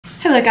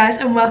Hello guys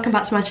and welcome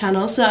back to my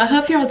channel. So I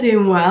hope you're all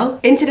doing well.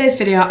 In today's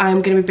video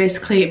I'm going to be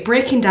basically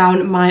breaking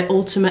down my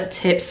ultimate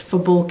tips for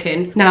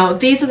bulking. Now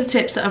these are the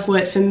tips that have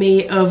worked for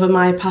me over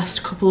my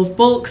past couple of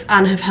bulks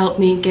and have helped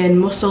me gain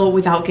muscle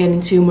without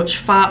gaining too much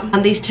fat,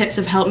 and these tips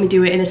have helped me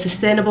do it in a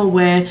sustainable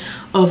way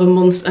over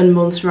months and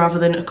months rather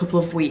than a couple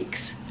of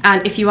weeks.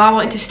 And if you are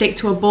wanting to stick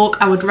to a bulk,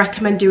 I would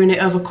recommend doing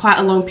it over quite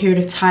a long period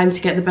of time to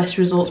get the best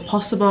results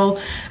possible,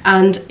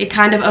 and it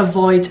kind of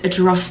avoids a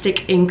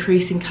drastic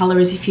increase in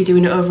calories if you're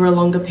doing it over a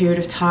longer period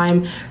of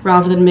time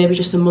rather than maybe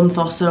just a month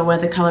or so where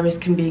the calories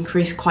can be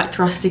increased quite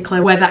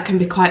drastically, where that can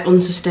be quite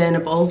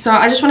unsustainable. So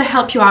I just want to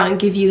help you out and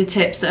give you the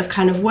tips that have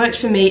kind of worked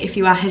for me if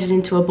you are headed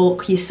into a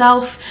bulk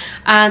yourself,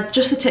 and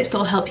just the tips that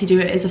will help you do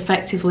it as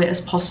effectively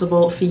as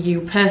possible for you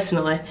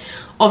personally.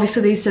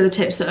 Obviously these are the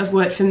tips that have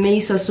worked for me,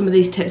 so some of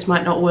these tips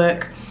might not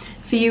work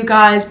for you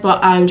guys,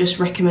 but I'm just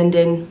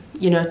recommending,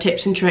 you know,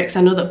 tips and tricks.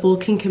 I know that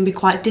bulking can be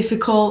quite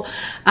difficult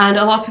and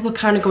a lot of people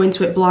kind of go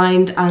into it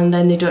blind and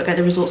then they don't get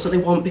the results that they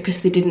want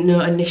because they didn't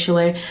know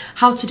initially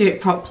how to do it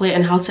properly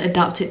and how to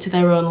adapt it to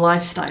their own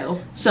lifestyle.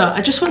 So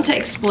I just want to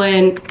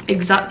explain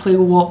exactly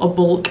what a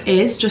bulk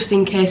is, just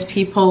in case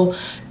people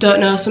don't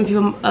know. Some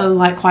people are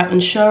like quite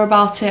unsure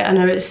about it. I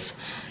know it's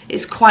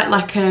quite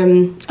like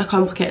a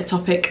complicated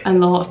topic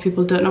and a lot of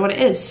people don't know what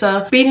it is.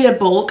 So being in a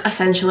bulk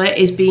essentially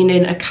is being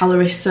in a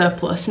calorie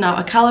surplus. Now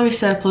a calorie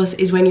surplus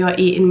is when you're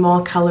eating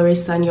more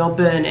calories than you're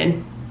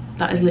burning.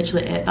 That is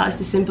literally it. That is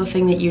the simple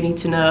thing that you need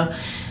to know.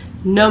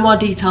 No more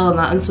detail on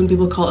that, and some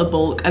people call it a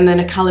bulk. And then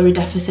a calorie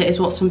deficit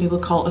is what some people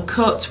call a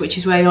cut, which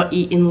is where you're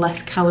eating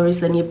less calories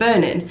than you're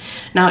burning.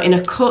 Now in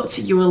a cut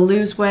you will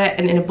lose weight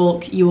and in a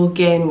bulk you will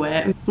gain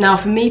weight. Now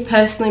for me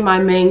personally, my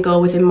main goal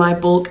within my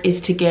bulk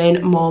is to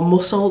gain more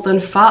muscle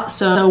than fat.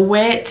 So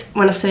weight,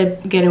 when I say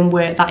gaining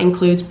weight, that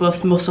includes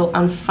both muscle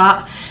and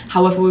fat.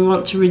 However, we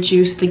want to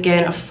reduce the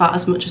gain of fat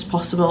as much as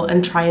possible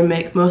and try and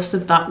make most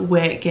of that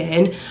weight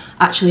gain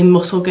actually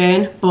muscle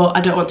gain, but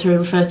I don't want to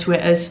refer to it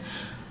as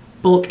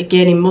bulk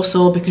gaining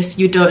muscle, because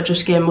you don't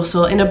just gain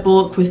muscle. In a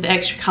bulk with the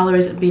extra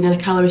calories and being in a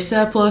calorie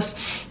surplus,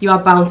 you are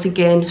bound to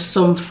gain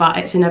some fat.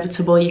 It's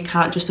inevitable. You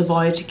can't just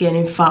avoid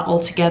gaining fat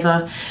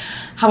altogether.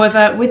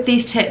 However, with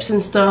these tips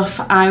and stuff,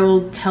 I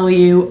will tell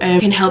you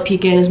can help you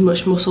gain as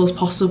much muscle as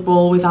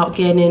possible without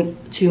gaining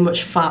too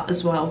much fat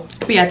as well.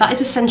 But yeah, that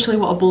is essentially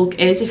what a bulk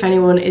is, if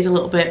anyone is a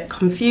little bit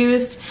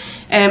confused.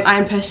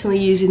 I'm personally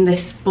using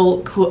this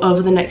bulk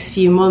over the next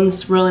few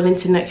months, rolling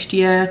into next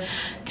year,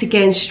 to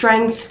gain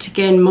strength, to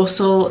gain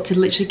muscle, to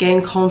literally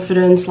gain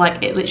confidence.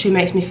 Like, it literally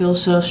makes me feel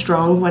so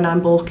strong when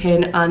I'm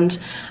bulking, and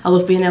I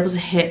love being able to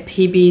hit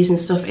PBs and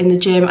stuff in the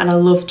gym, and I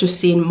love just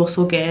seeing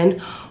muscle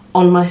gain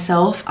on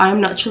myself.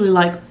 I'm naturally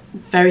like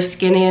very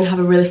skinny and have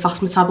a really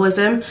fast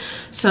metabolism,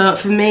 so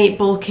for me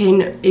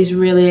bulking is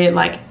really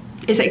like,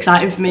 it's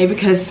exciting for me,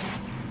 because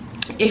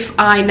if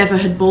I never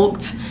had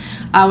bulked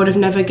I would have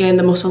never gained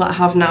the muscle that I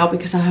have now,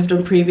 because I have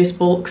done previous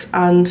bulks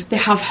and they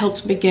have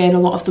helped me gain a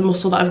lot of the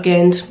muscle that I've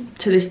gained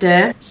to this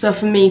day. So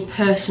for me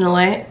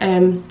personally,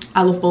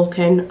 I love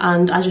bulking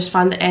and I just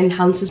find that it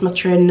enhances my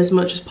training as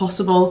much as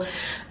possible,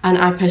 and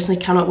I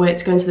personally cannot wait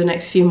to go into the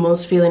next few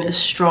months feeling as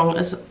strong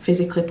as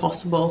physically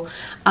possible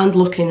and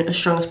looking as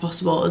strong as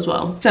possible as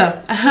well.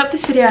 So I hope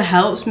this video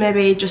helps.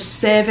 Maybe just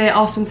save it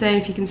or something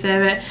if you can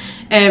save it,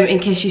 in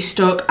case you're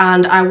stuck,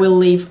 and I will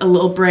leave a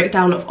little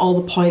breakdown of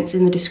all the points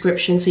in the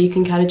description so you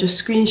can kind of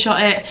just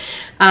screenshot it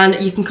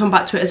and you can come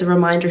back to it as a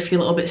reminder if you're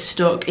a little bit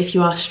stuck, if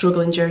you are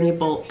struggling during your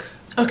bulk.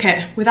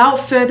 Okay,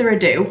 without further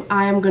ado,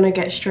 I am going to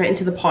get straight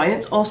into the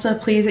points. Also,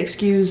 please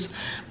excuse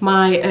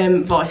my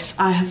voice.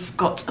 I have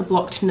got a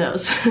blocked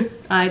nose.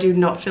 I do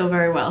not feel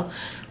very well,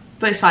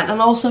 but it's fine. And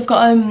also I've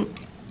got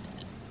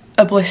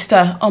a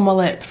blister on my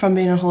lip from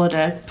being on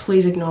holiday.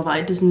 Please ignore that,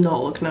 it does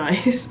not look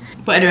nice.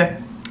 But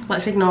anyway,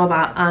 let's ignore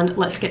that and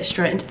let's get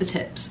straight into the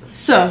tips.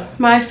 So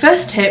my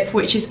first tip,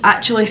 which is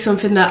actually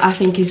something that I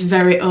think is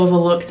very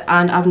overlooked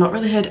and I've not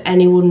really heard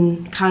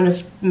anyone kind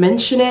of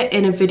mention it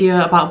in a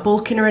video about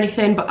bulking or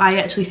anything, but I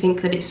actually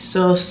think that it's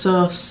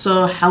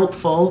so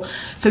helpful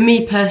for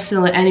me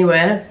personally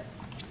anyway,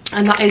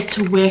 and that is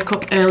to wake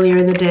up earlier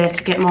in the day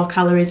to get more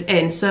calories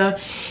in. So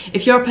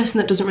if you're a person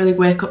that doesn't really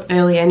wake up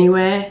early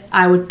anyway,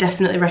 I would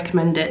definitely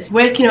recommend it.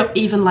 Waking up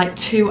even like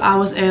 2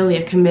 hours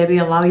earlier can maybe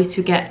allow you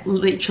to get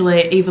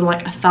literally even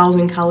like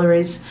 1,000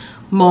 calories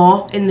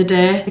more in the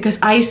day, because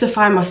I used to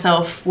find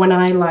myself when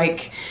I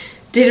like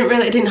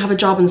didn't have a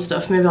job and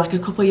stuff, maybe like a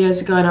couple of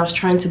years ago, and I was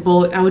trying to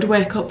bulk, I would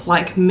wake up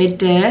like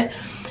midday,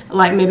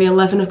 like maybe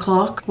 11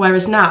 o'clock,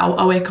 whereas now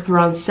I wake up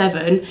around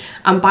 7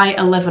 and by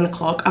 11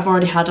 o'clock I've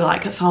already had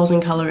like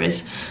 1,000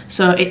 calories.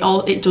 So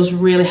it does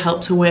really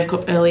help to wake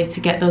up earlier to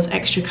get those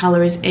extra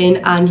calories in,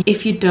 and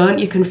if you don't,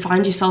 you can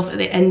find yourself at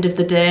the end of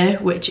the day,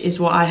 which is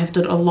what I have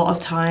done a lot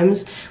of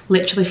times,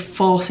 literally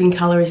forcing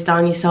calories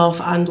down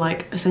yourself and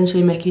like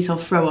essentially making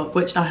yourself throw up,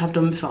 which I have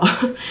done before.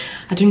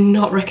 I do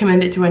not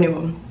recommend it to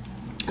anyone.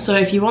 So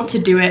if you want to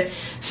do it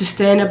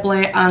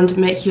sustainably and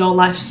make your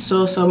life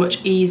so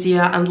much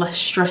easier and less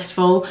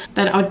stressful,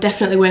 then I would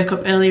definitely wake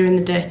up earlier in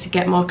the day to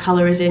get more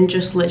calories in,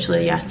 just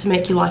literally, yeah, to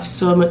make your life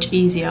so much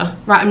easier.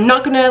 Right, I'm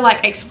not gonna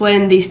like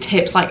explain these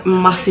tips like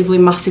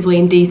massively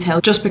in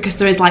detail, just because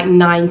there is like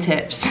 9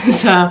 tips,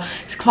 so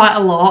it's quite a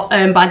lot,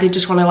 but I did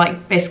just want to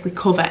like basically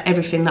cover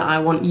everything that I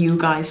want you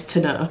guys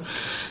to know.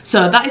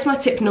 So that is my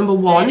tip number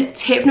 1.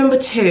 Tip number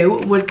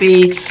 2 would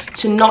be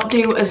to not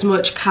do as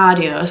much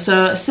cardio.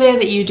 So say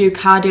that you do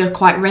cardio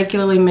quite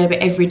regularly, maybe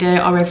every day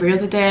or every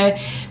other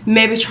day,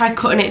 maybe try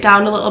cutting it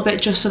down a little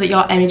bit just so that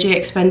your energy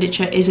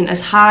expenditure isn't as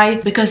high.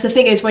 Because the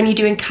thing is, when you're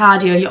doing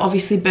cardio, you're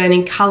obviously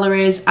burning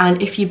calories,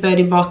 and if you're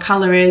burning more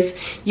calories,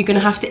 you're going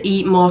to have to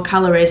eat more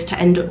calories to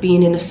end up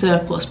being in a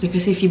surplus,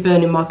 because if you're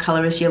burning more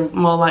calories, you're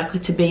more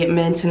likely to be at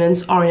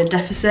maintenance or in a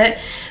deficit,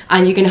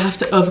 and you're going to have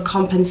to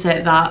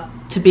overcompensate that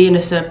to be in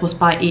a surplus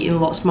by eating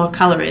lots more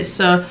calories.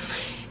 So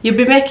you'll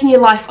be making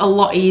your life a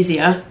lot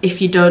easier if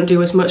you don't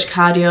do as much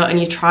cardio and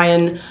you try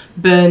and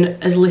burn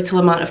as little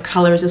amount of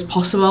calories as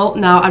possible.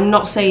 Now, I'm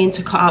not saying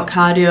to cut out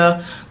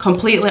cardio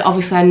completely.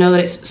 Obviously, I know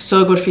that it's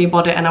so good for your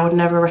body, and I would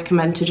never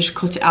recommend to just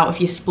cut it out if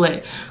you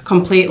split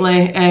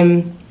completely.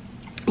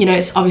 You know,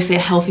 it's obviously a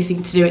healthy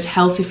thing to do. It's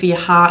healthy for your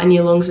heart and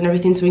your lungs and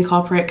everything to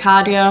incorporate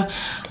cardio.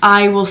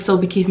 I will still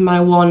be keeping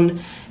my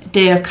 1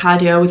 day of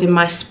cardio within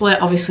my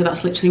split. Obviously,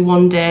 that's literally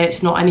 1 day.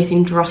 It's not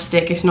anything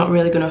drastic. It's not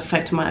really going to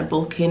affect my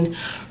bulking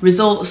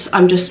results.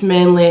 I'm just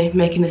mainly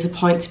making this a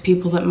point to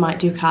people that might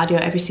do cardio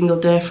every single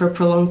day for a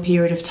prolonged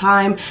period of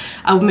time.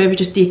 I would maybe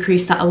just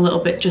decrease that a little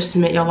bit just to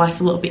make your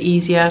life a little bit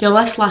easier. You're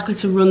less likely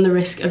to run the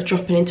risk of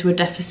dropping into a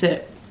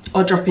deficit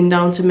or dropping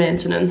down to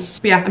maintenance.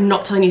 But yeah, I'm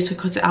not telling you to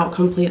cut it out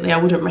completely. I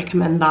wouldn't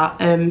recommend that.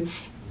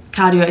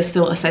 Cardio is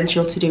still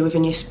essential to do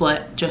within your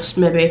split. Just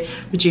maybe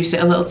reduce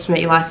it a little to make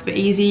your life a bit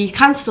easier. You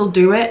can still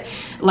do it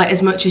like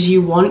as much as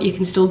you want. You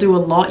can still do a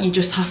lot. You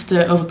just have to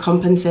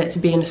overcompensate to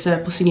be in a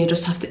surplus, and you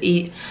just have to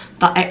eat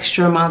that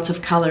extra amount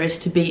of calories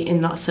to be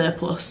in that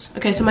surplus.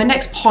 Okay, so my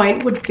next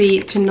point would be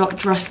to not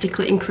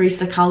drastically increase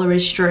the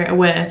calories straight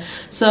away.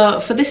 So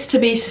for this to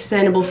be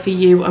sustainable for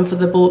you and for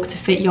the bulk to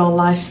fit your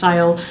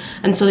lifestyle,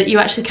 and so that you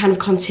actually kind of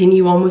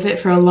continue on with it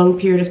for a long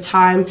period of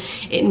time,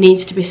 it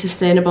needs to be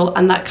sustainable,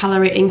 and that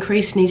calorie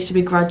increase needs to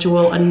be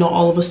gradual and not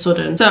all of a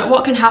sudden. So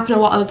what can happen a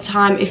lot of the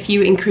time if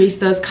you increase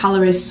those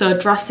calories so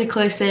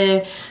drastically,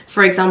 say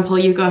for example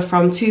you go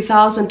from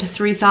 2,000 to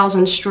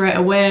 3,000 straight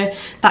away,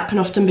 that can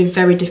often be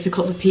very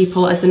difficult for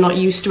people as they're not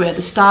used to it at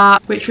the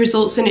start, which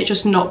results in it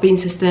just not being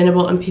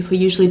sustainable, and people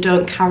usually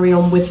don't carry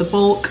on with the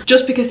bulk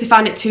just because they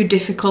find it too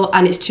difficult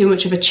and it's too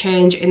much of a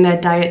change in their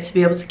diet to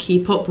be able to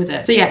keep up with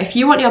it. So yeah, if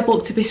you want your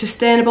bulk to be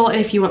sustainable and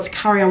if you want to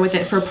carry on with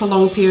it for a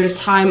prolonged period of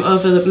time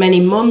over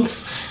many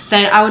months,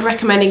 then I would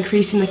recommend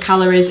increasing the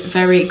calories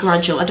very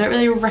gradual. I don't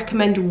really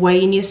recommend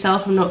weighing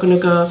yourself. I'm not going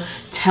to go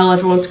tell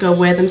everyone to go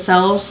weigh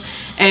themselves.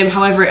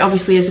 However, it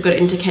obviously is a good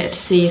indicator to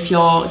see if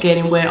you're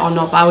gaining weight or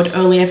not, but I would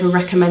only ever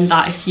recommend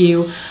that if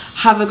you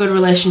have a good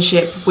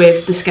relationship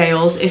with the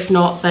scales. If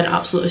not, then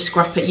absolutely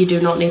scrap it. You do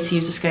not need to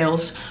use the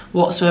scales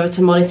whatsoever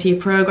to monitor your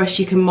progress.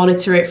 You can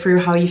monitor it through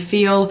how you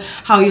feel,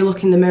 how you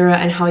look in the mirror,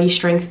 and how your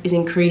strength is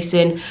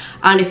increasing.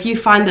 And if you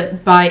find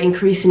that by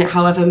increasing it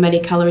however many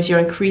calories, you're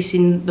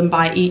increasing them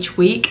by each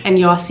week and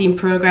you are seeing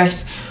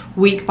progress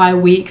week by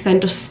week,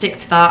 then just stick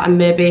to that, and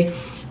maybe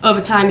over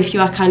time, if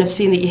you are kind of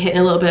seeing that you're hitting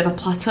a little bit of a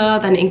plateau,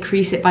 then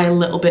increase it by a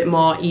little bit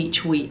more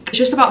each week. It's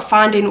just about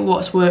finding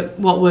what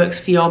works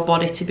for your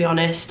body, to be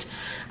honest.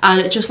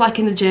 And just like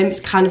in the gym, it's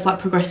kind of like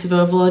progressive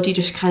overload. You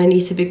just kind of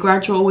need to be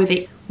gradual with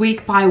it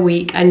week by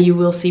week and you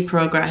will see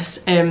progress.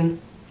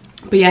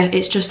 But yeah,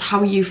 it's just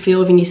how you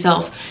feel within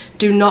yourself.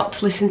 Do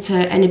not listen to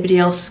anybody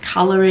else's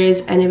calories,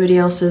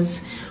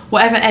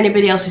 whatever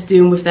anybody else is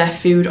doing with their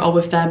food or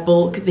with their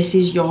bulk. This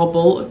is your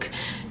bulk.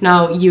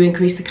 Now, you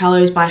increase the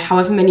calories by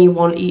however many you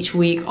want each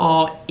week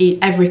or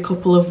every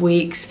couple of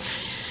weeks.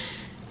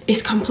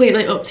 It's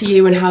completely up to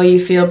you and how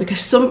you feel, because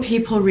some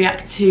people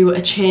react to a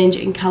change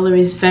in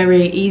calories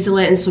very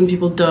easily and some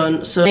people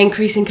don't. So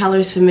increasing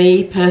calories for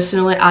me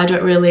personally,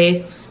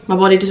 my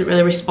body doesn't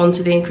really respond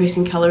to the increase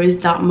in calories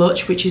that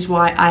much, which is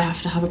why I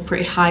have to have a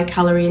pretty high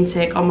calorie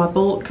intake on my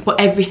bulk. But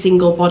every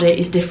single body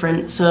is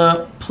different,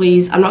 so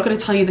please, I'm not going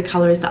to tell you the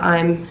calories that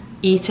I'm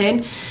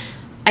eating.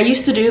 I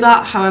used to do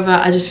that, however,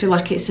 I just feel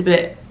like it's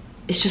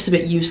just a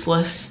bit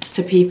useless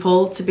to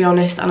people, to be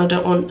honest, and I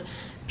don't want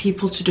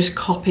people to just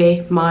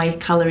copy my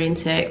calorie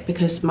intake,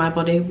 because my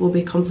body will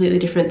be completely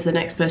different to the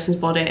next person's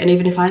body, and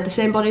even if I had the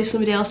same body as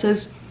somebody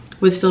else's,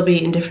 we'd still be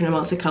eating different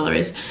amounts of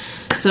calories.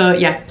 So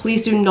yeah,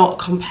 please do not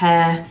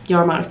compare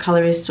your amount of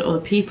calories to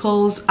other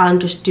people's, and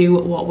just do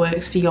what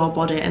works for your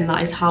body, and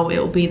that is how it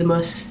will be the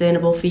most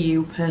sustainable for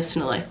you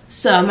personally.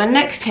 So my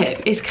next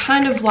tip is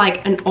kind of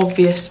like an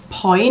obvious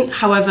point,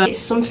 however it's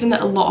something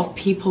that a lot of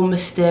people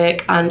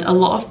mistake, and a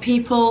lot of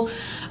people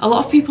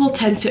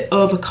tend to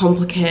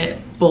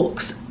overcomplicate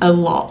bulks a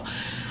lot.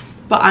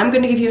 But I'm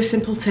going to give you a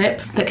simple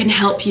tip that can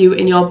help you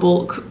in your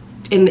bulk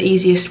in the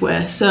easiest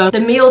way. So the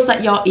meals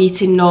that you're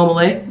eating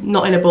normally,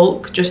 not in a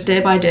bulk, just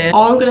day by day,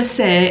 all I'm gonna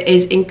say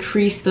is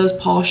increase those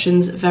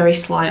portions very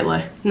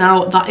slightly.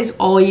 Now that is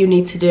all you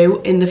need to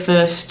do in the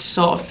first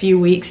sort of few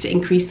weeks to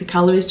increase the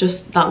calories,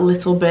 just that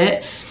little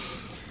bit.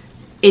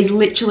 Is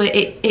literally,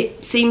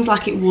 it seems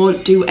like it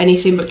won't do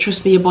anything, but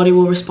trust me, your body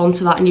will respond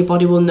to that and your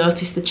body will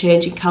notice the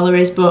change in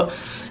calories. But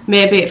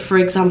maybe, for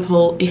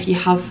example, if you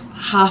have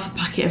half a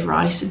packet of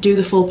rice, do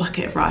the full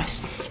packet of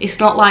rice. It's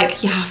not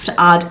like you have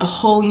to add a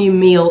whole new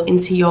meal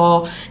into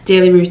your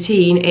daily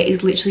routine. It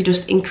is literally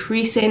just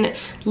increasing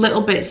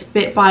little bits,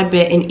 bit by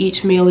bit, in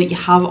each meal that you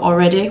have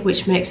already,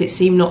 which makes it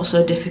seem not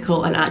so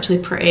difficult and actually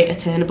pretty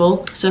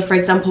attainable. So for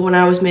example, when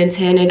I was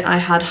maintaining, I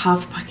had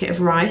half a packet of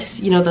rice,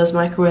 you know, those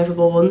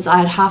microwavable ones. I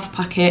had half a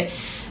packet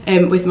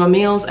with my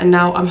meals, and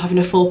now I'm having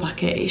a full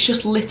packet. It's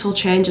just little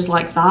changes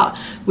like that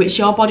which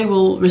your body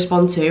will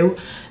respond to,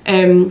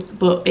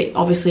 but it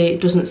obviously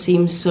doesn't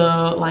seem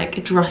so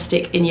like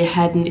drastic in your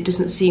head, and it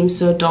doesn't seem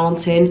so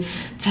daunting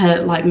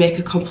to like make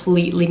a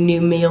completely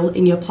new meal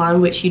in your plan,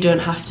 which you don't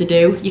have to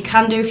do. You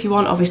can do if you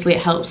want, obviously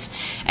it helps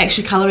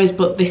extra calories,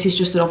 but this is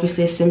just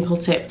obviously a simple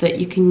tip that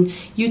you can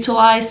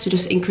utilize to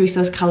just increase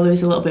those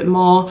calories a little bit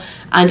more.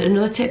 And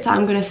another tip that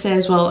I'm going to say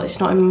as well, it's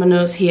not in my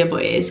notes here,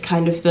 but it is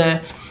kind of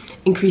the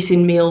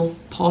increasing meal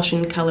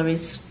portion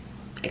calories,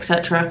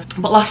 etc.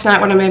 But last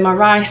night when I made my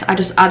rice, I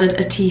just added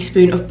a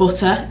teaspoon of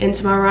butter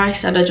into my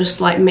rice, and I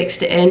just like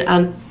mixed it in,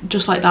 and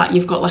just like that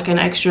you've got like an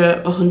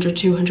extra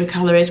 100-200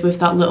 calories with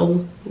that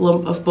little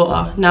lump of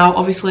butter. Now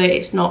obviously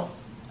it's not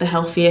the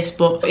healthiest,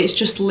 but it's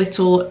just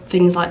little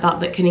things like that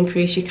that can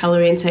increase your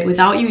calorie intake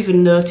without you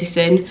even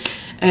noticing.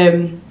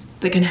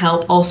 That can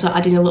help. Also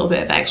adding a little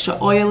bit of extra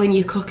oil in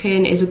your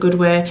cooking is a good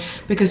way,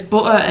 because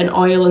butter and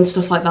oil and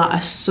stuff like that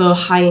are so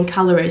high in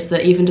calories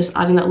that even just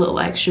adding that little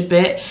extra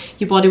bit,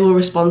 your body will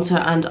respond to,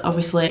 and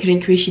obviously it can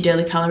increase your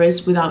daily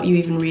calories without you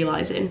even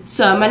realizing.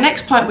 So my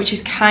next point, which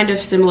is kind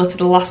of similar to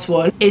the last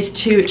one, is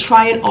to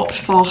try and opt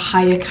for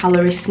higher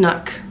calorie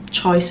snack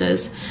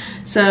choices.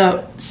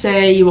 So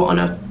say you want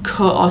a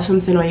cut or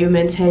something, or you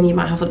maintain, you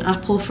might have an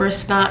apple for a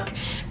snack.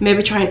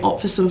 Maybe try and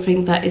opt for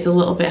something that is a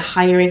little bit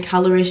higher in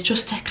calories,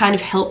 just to kind of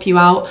help you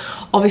out.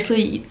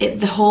 Obviously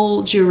the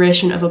whole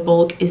duration of a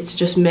bulk is to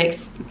just make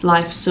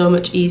life so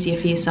much easier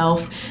for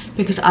yourself,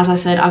 because as I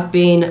said, I've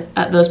been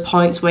at those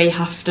points where you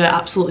have to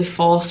absolutely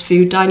force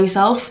food down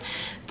yourself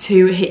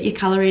to hit your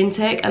calorie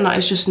intake, and that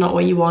is just not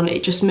what you want.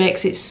 It just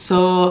makes it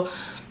so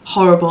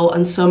horrible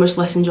and so much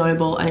less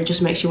enjoyable, and it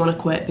just makes you want to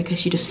quit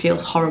because you just feel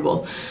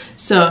horrible.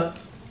 So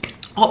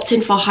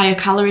opting for higher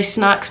calorie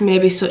snacks,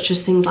 maybe such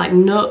as things like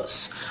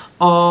nuts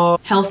or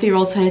healthier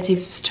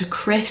alternatives to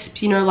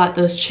crisps, you know, like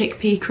those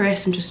chickpea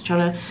crisps. I'm just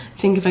trying to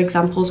think of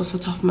examples off the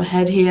top of my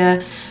head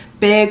here.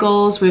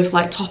 Bagels with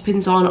like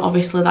toppings on,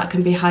 obviously that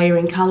can be higher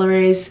in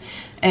calories.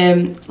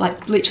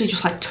 Like literally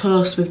just like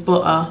toast with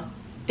butter,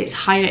 it's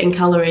higher in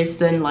calories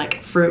than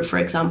like fruit, for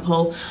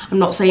example. I'm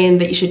not saying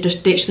that you should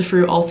just ditch the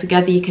fruit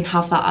altogether, you can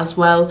have that as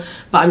well,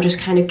 but I'm just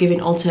kind of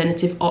giving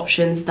alternative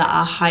options that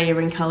are higher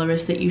in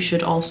calories that you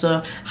should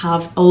also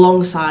have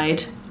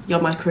alongside your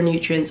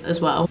micronutrients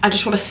as well. I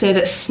just want to say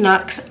that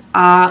snacks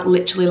are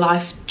literally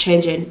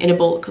life-changing in a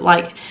bulk.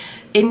 Like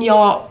in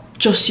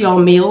just your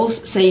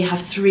meals, say you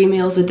have 3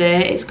 meals a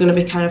day, it's going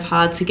to be kind of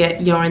hard to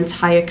get your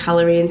entire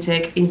calorie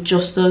intake in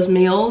just those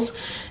meals.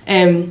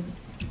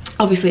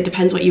 Obviously it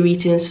depends what you're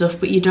eating and stuff,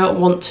 but you don't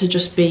want to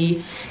just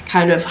be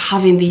kind of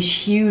having these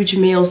huge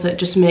meals that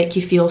just make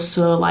you feel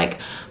so like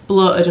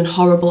bloated and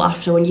horrible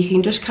after, when you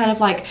can just kind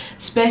of like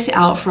space it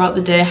out throughout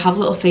the day, have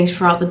little things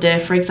throughout the day.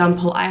 For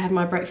example, I had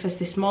my breakfast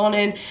this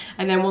morning,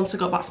 and then once I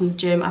got back from the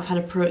gym, I've had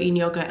a protein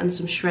yogurt and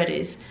some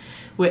shreddies,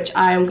 which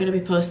I am going to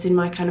be posting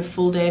my kind of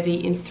full day of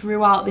eating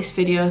throughout this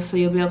video, so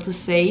you'll be able to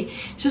see.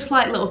 It's just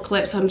like little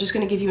clips, I'm just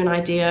going to give you an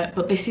idea,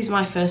 but this is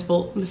my first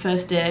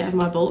day of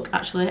my bulk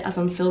actually as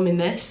I'm filming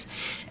this.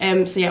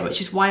 So yeah,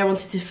 which is why I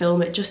wanted to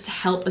film it, just to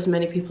help as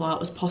many people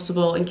out as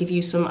possible and give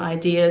you some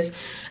ideas,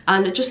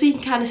 and just so you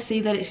can kind of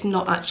see that it's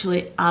not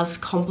actually as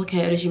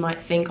complicated as you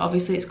might think.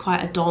 Obviously it's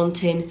quite a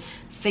daunting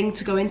thing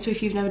to go into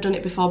if you've never done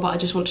it before, but I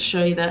just want to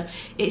show you that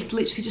it's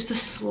literally just a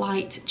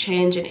slight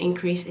change and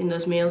increase in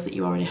those meals that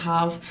you already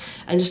have,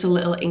 and just a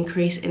little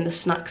increase in the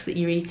snacks that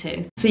you're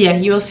eating. So yeah,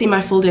 you will see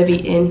my full day of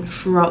eating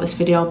throughout this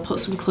video. I'll put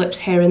some clips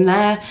here and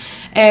there.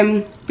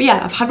 But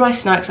yeah, I've had my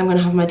snacks, I'm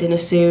gonna have my dinner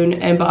soon,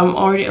 but I'm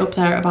already up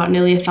there about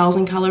nearly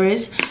 1,000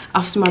 calories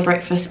after my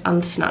breakfast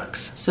and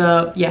snacks.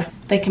 So yeah,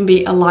 they can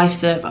be a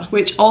lifesaver.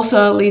 Which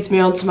also leads me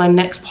on to my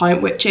next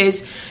point, which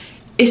is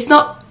it's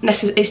not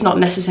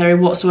necessary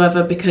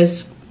whatsoever,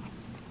 because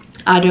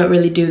I don't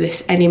really do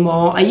this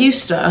anymore. I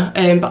used to,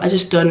 but I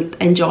just don't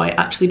enjoy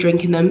actually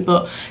drinking them.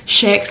 But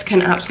shakes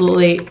can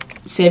absolutely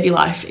save your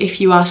life if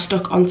you are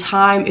stuck on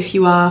time, if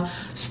you are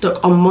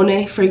stuck on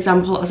money, for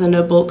example, as I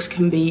know bulks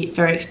can be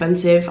very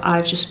expensive.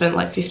 I've just spent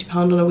like £50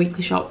 on a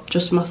weekly shop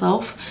just for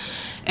myself.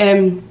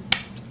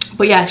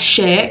 But yeah,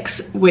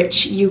 shakes,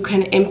 which you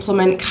can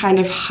implement kind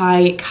of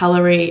high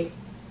calorie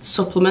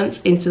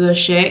supplements into those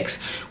shakes,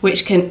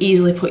 which can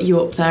easily put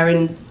you up there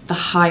in the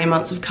high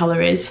amounts of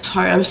calories.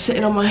 Sorry, I'm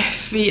sitting on my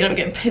feet and I'm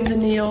getting pins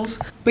and needles.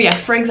 But yeah,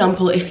 for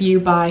example, if you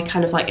buy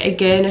kind of like a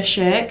gainer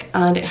shake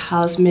and it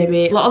has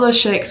maybe, a lot of those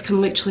shakes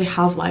can literally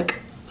have like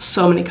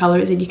so many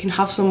calories, and you can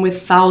have some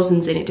with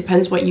thousands in. It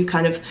depends what you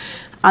kind of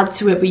add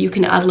to it, but you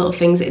can add little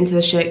things into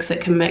the shakes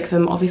that can make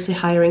them obviously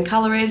higher in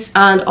calories.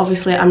 And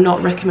obviously I'm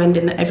not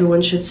recommending that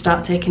everyone should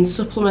start taking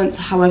supplements.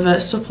 However,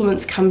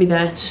 supplements can be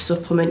there to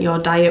supplement your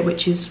diet,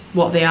 which is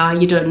what they are.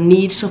 You don't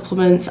need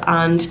supplements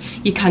and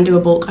you can do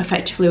a bulk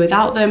effectively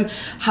without them.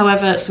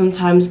 However,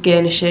 sometimes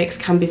gainer shakes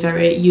can be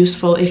very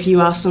useful if you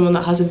are someone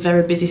that has a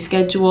very busy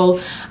schedule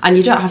and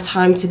you don't have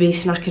time to be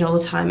snacking all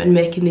the time and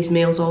making these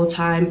meals all the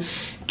time.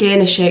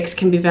 Gainer shakes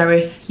can be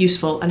very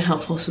useful and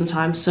helpful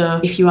sometimes. So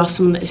if you are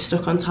someone that is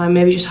stuck on time,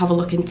 maybe just have a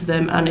look into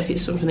them, and if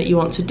it's something that you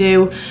want to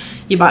do,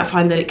 you might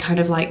find that it kind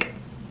of like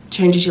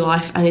changes your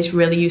life and it's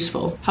really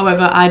useful.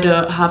 However, I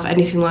don't have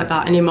anything like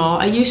that anymore.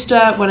 I used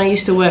to, when I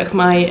used to work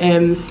my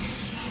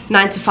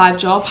 9-to-5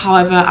 job.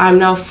 However, I'm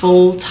now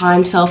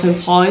full-time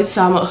self-employed,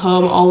 so I'm at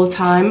home all the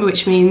time,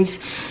 which means,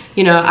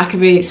 you know, I could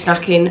be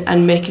snacking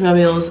and making my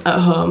meals at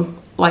home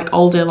like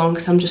all day long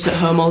because I'm just at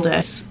home all day.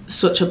 It's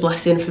such a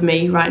blessing for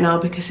me right now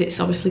because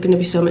it's obviously going to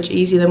be so much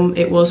easier than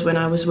it was when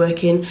I was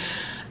working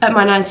at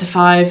my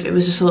 9-to-5. It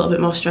was just a little bit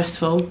more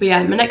stressful. But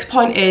yeah, my next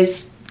point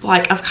is,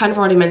 like, I've kind of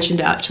already mentioned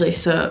it actually,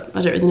 so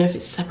I don't really know if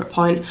it's a separate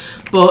point,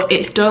 but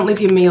it's don't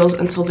leave your meals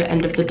until the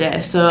end of the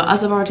day. So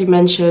as I've already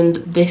mentioned,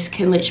 this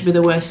can literally be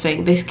the worst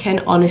thing. This can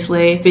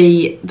honestly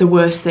be the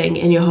worst thing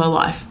in your whole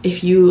life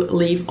if you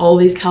leave all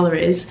these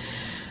calories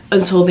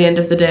until the end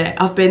of the day.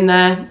 I've been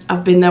there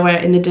where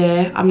in the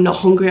day I'm not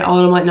hungry at all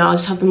and I'm like, no, I'll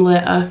just have them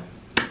later.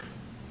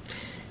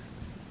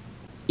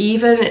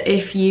 Even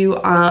if you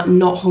are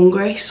not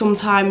hungry,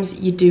 sometimes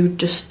you do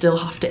just still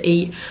have to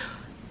eat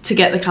to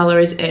get the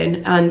calories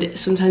in, and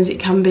sometimes it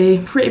can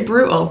be pretty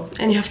brutal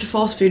and you have to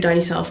force food down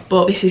yourself.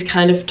 But this is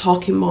kind of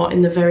talking more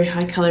in the very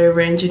high calorie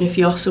range, and if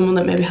you're someone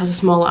that maybe has a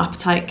smaller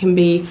appetite, it can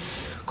be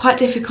quite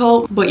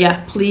difficult. But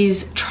yeah,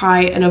 please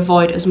try and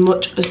avoid as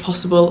much as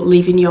possible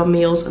leaving your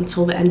meals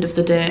until the end of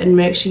the day, and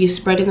make sure you're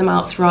spreading them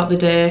out throughout the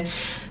day.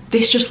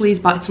 This just leads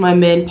back to my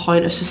main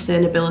point of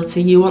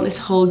sustainability. You want this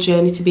whole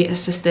journey to be as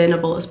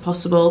sustainable as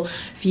possible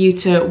for you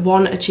to,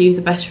 one, achieve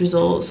the best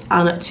results,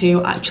 and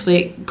two,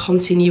 actually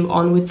continue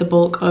on with the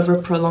bulk over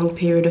a prolonged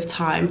period of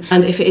time.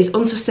 And if it is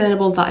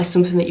unsustainable, that is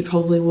something that you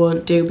probably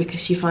won't do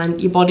because you find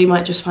your body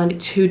might just find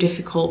it too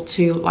difficult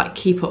to like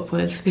keep up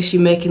with, because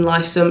you're making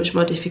life so much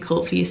more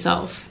difficult for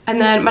yourself. And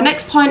then my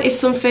next point is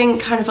something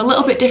kind of a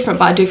little bit different,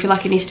 but I do feel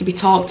like it needs to be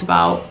talked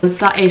about, and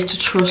that is to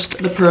trust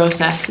the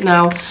process.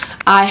 Now,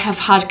 I have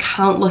had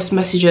countless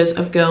messages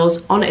of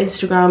girls on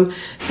Instagram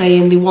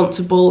saying they want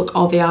to bulk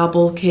or they are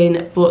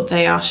bulking, but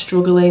they are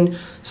struggling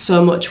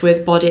so much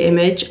with body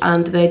image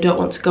and they don't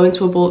want to go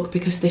into a bulk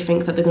because they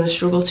think that they're going to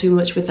struggle too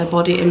much with their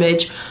body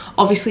image.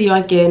 Obviously you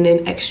are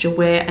gaining extra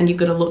weight and you're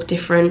going to look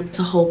different. It's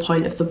the whole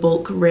point of the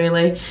bulk,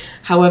 really.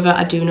 However,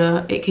 I do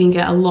know it can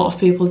get a lot of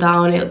people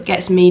down. It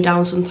gets me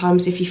down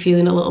sometimes if you're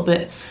feeling a little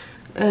bit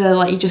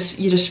like you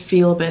just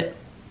feel a bit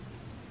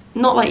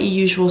not like your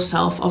usual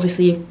self.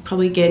 Obviously you've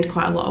probably gained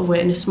quite a lot of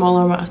weight in a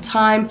smaller amount of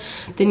time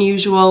than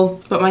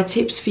usual, but my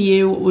tips for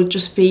you would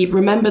just be,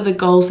 remember the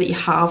goals that you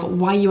have,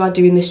 why you are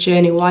doing this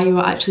journey, why you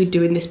are actually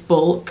doing this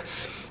bulk.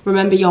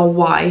 Remember your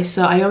why.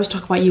 So I always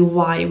talk about your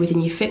why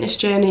within your fitness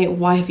journey.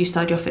 Why have you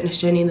started your fitness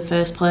journey in the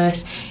first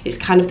place? It's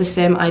kind of the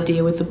same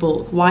idea with the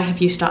bulk. Why have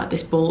you started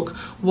this bulk?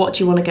 What do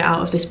you want to get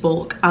out of this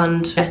bulk?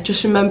 And yeah,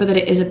 just remember that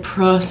it is a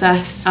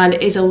process and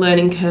it is a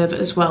learning curve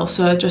as well.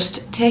 So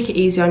just take it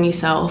easy on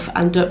yourself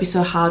and don't be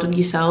so hard on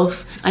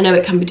yourself. I know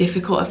it can be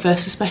difficult at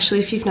first, especially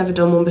if you've never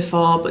done one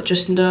before, but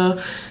just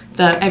know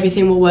that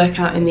everything will work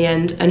out in the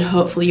end, and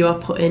hopefully you are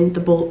putting the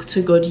bulk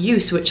to good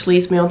use, which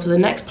leads me on to the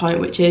next point,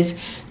 which is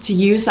to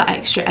use that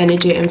extra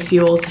energy and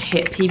fuel to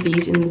hit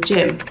PBs in the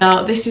gym.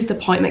 Now, this is the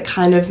point that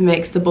kind of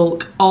makes the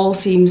bulk all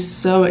seem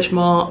so much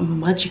more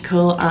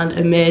magical and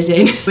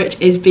amazing, which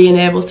is being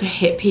able to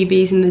hit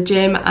PBs in the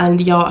gym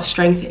and your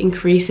strength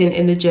increasing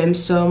in the gym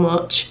so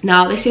much.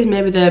 Now, this is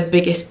maybe the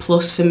biggest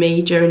plus for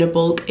me during a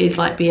bulk, is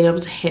like being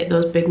able to hit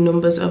those big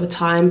numbers over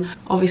time.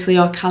 Obviously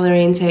your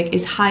calorie intake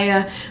is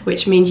higher,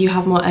 which means you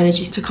have more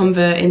energy to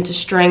convert into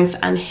strength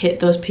and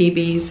hit those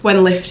PBs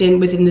when lifting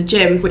within the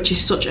gym, which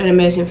is such an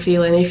amazing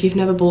feeling. If you've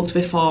never bulked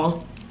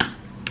before,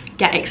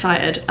 get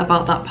excited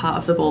about that part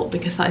of the bulk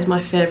because that is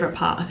my favourite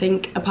part, I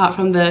think, apart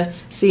from the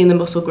seeing the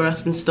muscle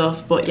growth and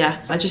stuff. But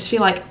yeah, I just feel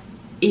like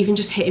even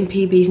just hitting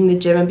PBs in the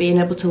gym and being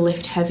able to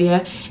lift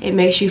heavier, it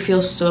makes you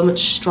feel so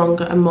much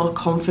stronger and more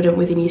confident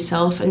within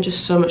yourself and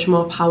just so much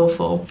more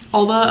powerful.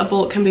 Although a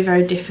bulk can be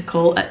very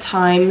difficult at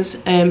times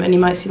and you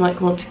might seem like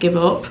you want to give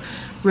up,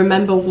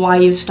 remember why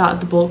you've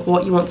started the bulk,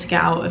 what you want to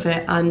get out of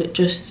it, and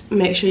just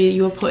make sure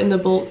you are putting the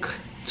bulk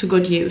to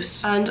good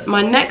use. And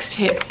my next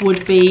tip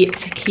would be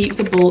to keep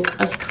the bulk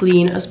as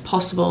clean as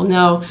possible.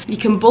 Now, you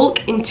can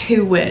bulk in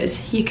two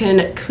ways. You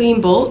can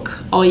clean bulk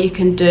or you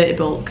can dirty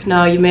bulk.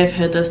 Now, you may have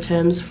heard those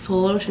terms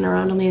floating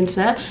around on the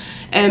internet.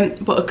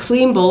 But a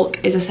clean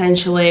bulk is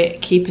essentially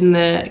keeping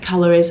the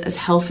calories as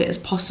healthy as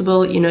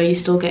possible. You know, you're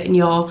still getting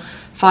your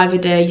 5 a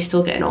day, you're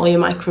still getting all your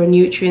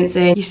micronutrients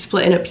in, you're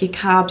splitting up your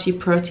carbs, your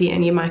protein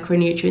and your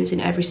micronutrients in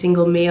every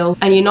single meal,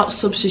 and you're not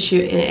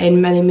substituting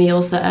in many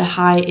meals that are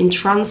high in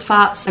trans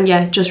fats and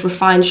yeah, just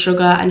refined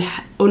sugar and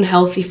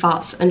unhealthy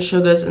fats and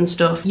sugars and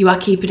stuff. You are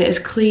keeping it as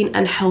clean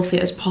and healthy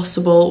as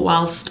possible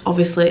whilst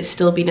obviously it's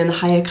still being in the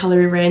higher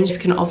calorie range. This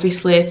can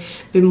obviously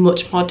be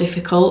much more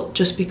difficult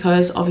just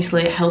because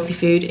obviously healthy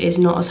food is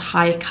not as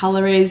high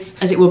calories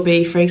as it would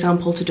be, for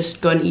example, to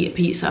just go and eat a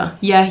pizza.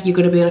 Yeah, you're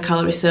going to be in a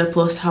calorie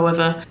surplus,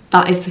 however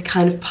that is the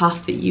kind of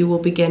path that you will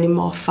be gaining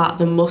more fat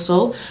than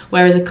muscle,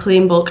 whereas a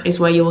clean bulk is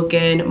where you will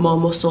gain more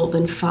muscle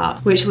than fat,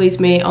 which leads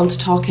me on to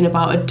talking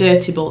about a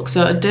dirty bulk.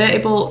 So a dirty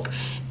bulk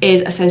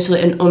is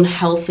essentially an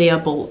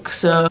unhealthier bulk.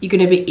 So you're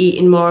going to be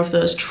eating more of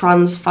those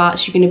trans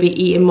fats, you're going to be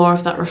eating more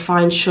of that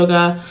refined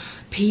sugar,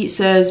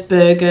 pizzas,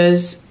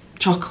 burgers,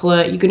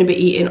 chocolate, you're going to be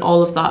eating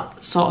all of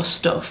that sort of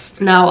stuff.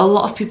 Now, a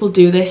lot of people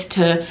do this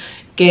to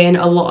gain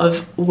a lot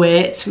of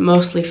weight,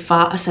 mostly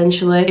fat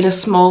essentially, in a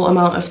small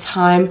amount of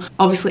time.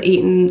 Obviously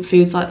eating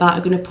foods like that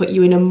are going to put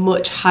you in a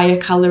much higher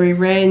calorie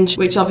range,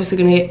 which is obviously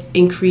going to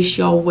increase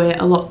your weight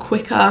a lot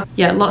quicker.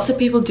 Yeah, lots of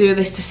people do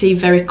this to see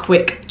very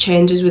quick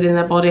changes within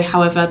their body.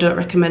 However, I don't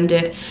recommend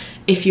it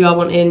if you are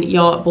wanting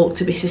your bulk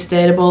to be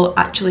sustainable,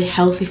 actually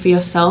healthy for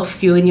yourself,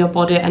 fueling your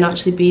body and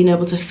actually being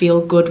able to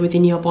feel good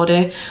within your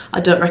body.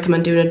 I don't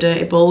recommend doing a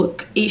dirty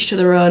bulk. Each to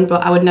their own,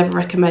 but I would never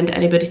recommend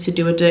anybody to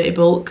do a dirty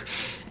bulk.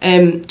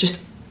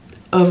 Just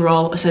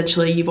overall,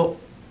 essentially, you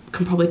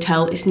can probably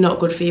tell it's not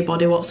good for your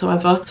body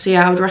whatsoever. So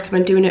yeah, I would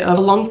recommend doing it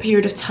over a long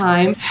period of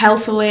time,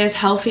 healthily, as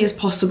healthy as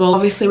possible.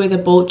 Obviously with a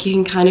bulk you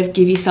can kind of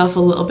give yourself a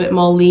little bit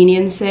more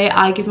leniency.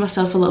 I give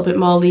myself a little bit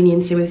more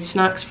leniency with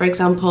snacks. For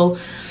example,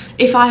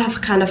 if I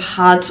have kind of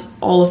had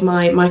all of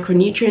my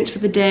micronutrients for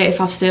the day, if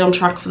I've stayed on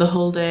track for the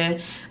whole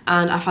day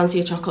and I fancy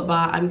a chocolate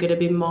bar, I'm going to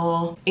be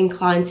more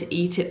inclined to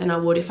eat it than I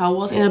would if I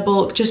was in a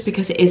bulk, just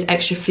because it is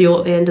extra fuel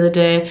at the end of the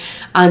day,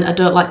 and I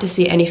don't like to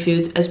see any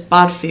foods as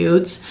bad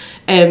foods.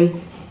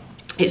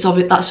 It's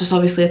obvious that's just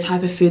obviously a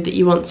type of food that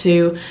you want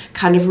to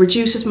kind of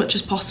reduce as much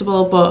as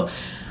possible, but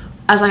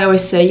as I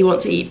always say, you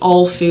want to eat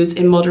all foods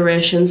in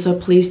moderation, so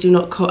please do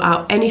not cut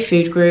out any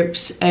food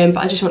groups. But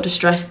I just want to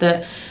stress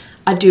that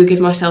I do give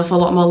myself a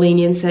lot more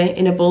leniency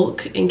in a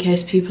bulk. In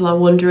case people are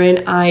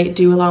wondering, I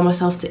do allow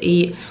myself to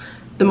eat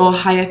the more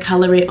higher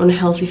calorie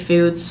unhealthy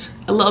foods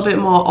a little bit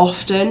more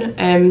often.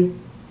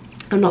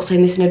 I'm not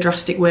saying this in a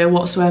drastic way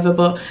whatsoever,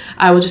 but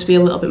I will just be a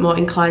little bit more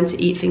inclined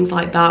to eat things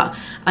like that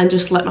and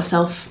just let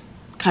myself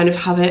kind of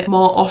have it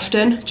more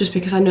often, just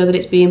because I know that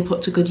it's being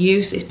put to good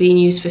use, it's being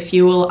used for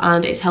fuel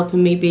and it's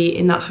helping me be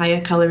in that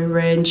higher calorie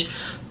range.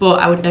 But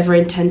I would never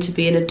intend to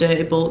be in a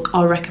dirty bulk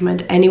or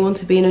recommend anyone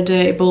to be in a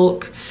dirty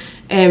bulk.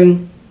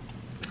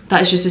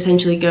 That is just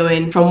essentially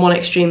going from one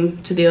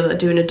extreme to the other,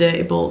 doing a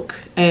dirty bulk.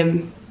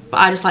 But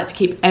I just like to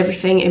keep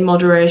everything in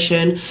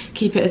moderation,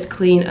 keep it as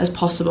clean as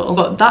possible.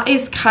 But that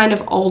is kind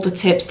of all the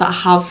tips that I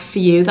have for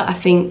you, that I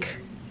think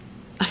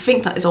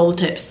that is all the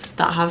tips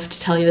that I have to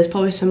tell you. There's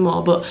probably some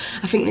more, but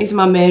I think these are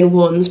my main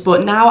ones.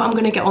 But now I'm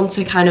going to get on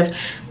to kind of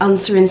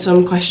answering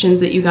some questions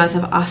that you guys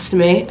have asked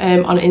me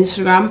on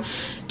Instagram,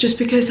 just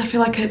because I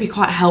feel like it'd be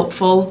quite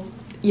helpful,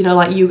 you know,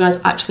 like you guys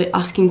actually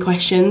asking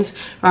questions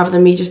rather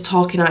than me just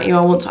talking at you.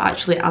 I want to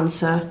actually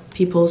answer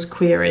people's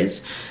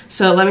queries.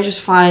 So let me just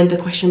find the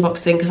question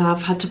box thing, because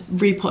I've had to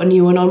re-put a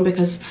new one on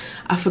because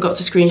I forgot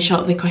to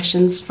screenshot the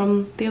questions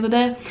from the other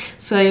day.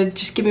 So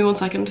just give me 1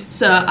 second.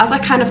 So as I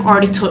kind of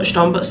already touched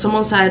on, but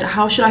someone said,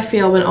 how should I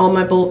feel when all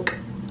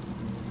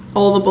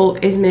the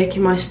bulk is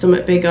making my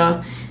stomach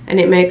bigger and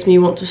it makes me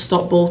want to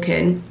stop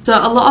bulking? So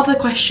a lot of the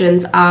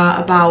questions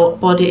are about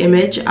body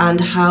image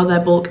and how their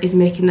bulk is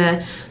making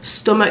their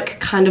stomach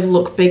kind of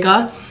look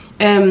bigger.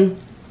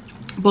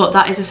 But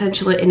that is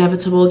essentially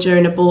inevitable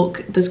during a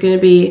bulk. There's going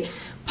to be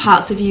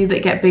parts of you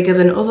that get bigger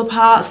than other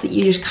parts that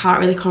you just can't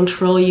really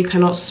control. You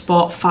cannot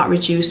spot fat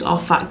reduce or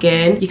fat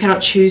gain. You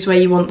cannot choose where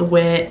you want the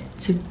weight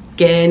to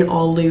gain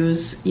or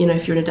lose. You know,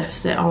 if you're in a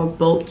deficit or a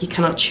bulk, you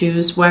cannot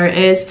choose where it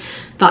is.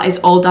 That is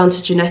all down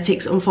to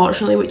genetics,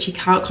 unfortunately, which you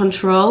can't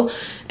control.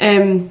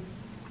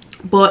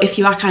 But if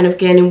you are kind of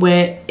gaining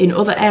weight in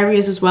other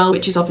areas as well,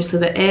 which is obviously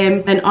the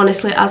aim, then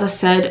honestly, as I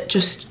said,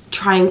 just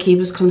try and keep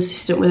as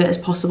consistent with it as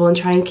possible and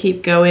try and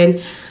keep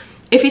going.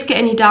 If it's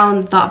getting you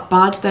down that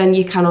bad, then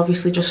you can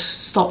obviously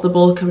just stop the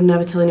bulk. I would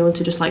never tell anyone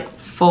to just like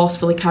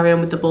forcefully carry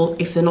on with the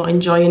bulk if they're not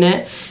enjoying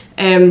it.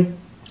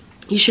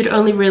 You should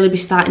only really be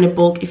starting a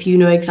bulk if you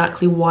know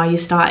exactly why you're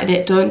starting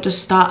it. Don't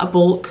just start a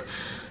bulk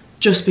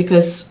just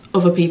because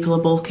other people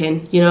are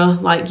bulking, you know?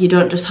 Like, you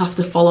don't just have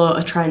to follow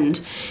a trend.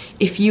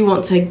 If you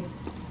want to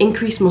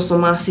increase muscle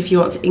mass, if you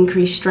want to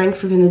increase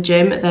strength within the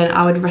gym, then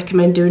I would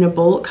recommend doing a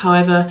bulk.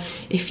 However,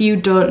 if you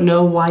don't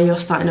know why you're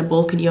starting a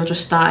bulk and you're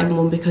just starting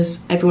one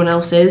because everyone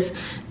else is,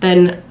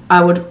 then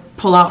I would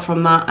pull out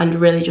from that and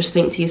really just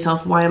think to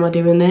yourself, why am I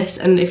doing this?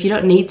 And if you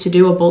don't need to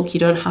do a bulk, you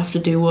don't have to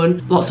do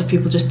one. Lots of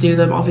people just do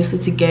them obviously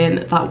to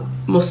gain that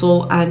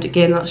muscle and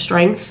gain that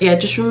strength. Yeah,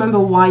 just remember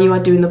why you are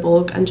doing the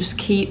bulk and just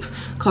keep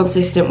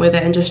consistent with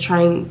it and just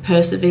try and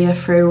persevere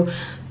through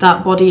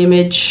that body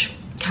image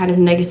kind of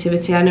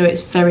negativity. I know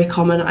it's very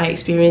common, I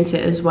experience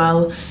it as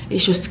well.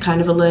 It's just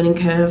kind of a learning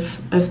curve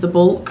of the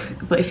bulk,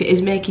 but if it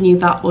is making you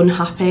that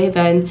unhappy,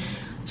 then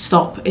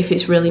stop if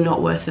it's really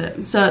not worth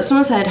it. So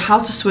someone said how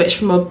to switch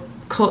from a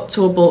cut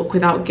to a bulk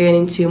without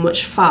gaining too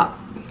much fat.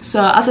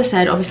 So as I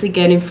said, obviously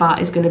gaining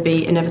fat is going to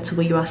be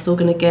inevitable. You are still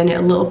going to gain it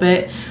a little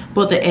bit,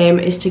 but the aim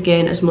is to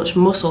gain as much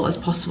muscle as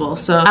possible.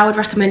 So I would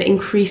recommend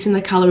increasing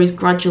the calories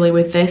gradually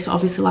with this.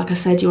 Obviously, like I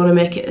said, you want to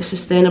make it as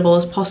sustainable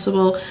as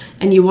possible,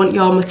 and you want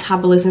your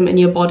metabolism and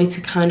your body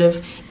to kind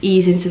of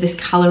ease into this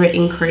calorie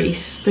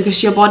increase,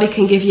 because your body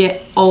can give you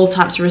all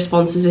types of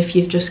responses if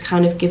you've just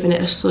kind of given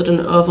it a sudden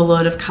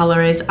overload of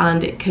calories,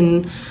 and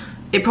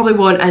it probably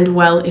won't end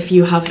well if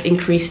you have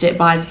increased it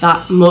by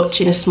that much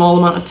in a small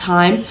amount of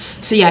time.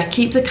 So yeah,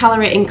 keep the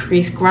calorie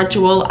increase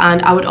gradual,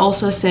 and I would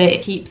also say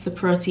keep the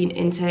protein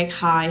intake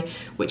high,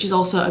 which is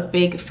also a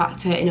big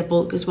factor in a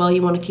bulk as well.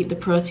 You want to keep the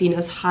protein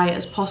as high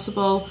as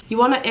possible. You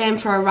want to aim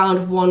for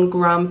around 1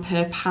 gram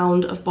per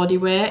pound of body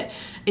weight.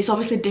 It's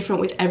obviously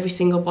different with every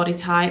single body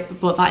type,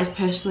 but that is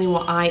personally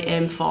what I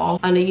aim for,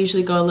 and I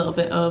usually go a little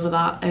bit over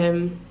that.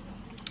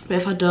 But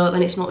if I don't,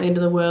 then it's not the end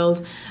of the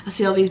world. I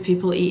see all these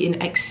people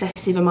eating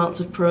excessive amounts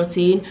of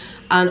protein,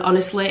 and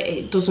honestly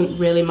it doesn't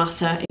really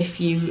matter if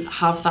you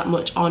have that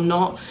much or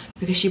not,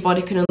 because your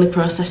body can only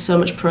process so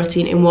much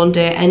protein in one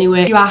day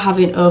anyway. If you are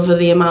having over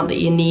the amount that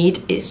you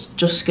need, it's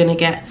just gonna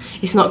get,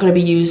 it's not gonna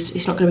be used,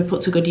 it's not gonna be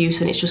put to good use,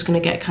 and it's just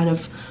gonna get kind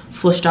of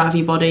flushed out of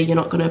your body. You're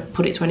not gonna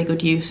put it to any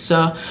good use.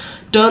 So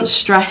don't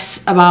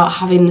stress about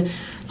having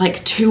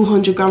like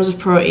 200 grams of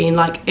protein.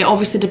 Like, it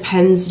obviously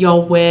depends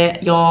your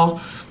weight,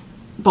 your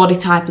body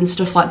type and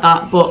stuff like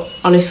that, but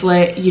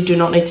honestly you do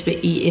not need to be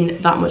eating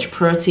that much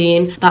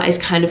protein. That is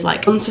kind of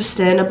like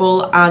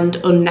unsustainable and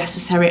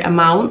unnecessary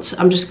amount.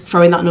 I'm just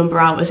throwing that number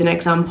out as an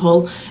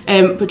example,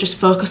 but just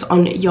focus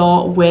on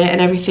your weight and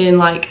everything.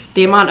 Like,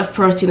 the amount of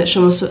protein that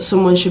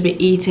someone should be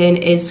eating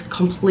is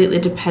completely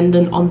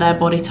dependent on their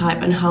body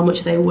type and how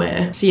much they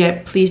weigh. So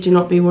yeah, please do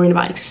not be worrying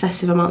about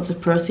excessive amounts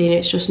of protein.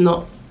 It's just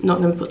not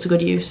going to be put to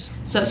good use.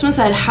 So someone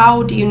said,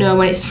 how do you know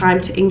when it's time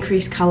to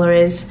increase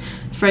calories?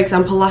 For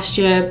example, last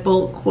year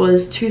bulk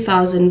was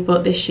 2,000,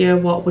 but this year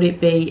what would it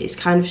be? It's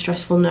kind of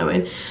stressful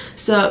knowing.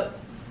 So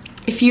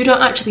if you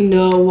don't actually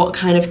know what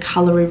kind of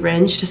calorie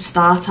range to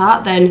start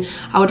at, then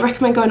I would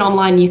recommend going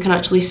online. You can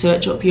actually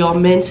search up your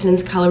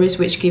maintenance calories,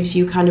 which gives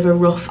you kind of a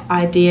rough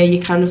idea.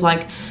 You kind of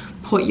like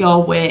put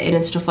your weight in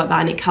and stuff like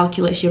that, and it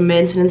calculates your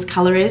maintenance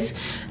calories.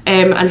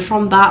 And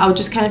from that, I would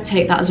just kind of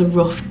take that as a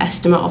rough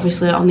estimate.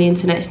 Obviously on the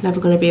internet it's never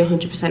going to be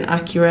 100%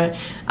 accurate,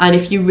 and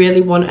if you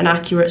really want an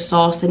accurate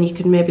source, then you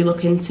can maybe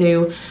look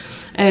into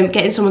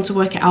getting someone to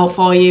work it out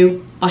for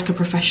you, like a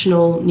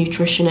professional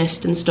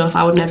nutritionist and stuff.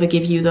 I would never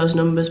give you those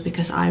numbers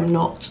because I'm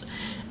not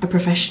a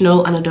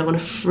professional and I don't want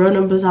to throw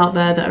numbers out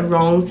there that are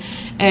wrong.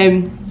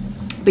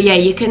 But yeah,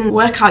 you can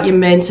work out your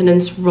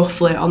maintenance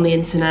roughly on the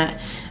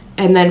internet,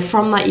 and then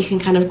from that you can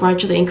kind of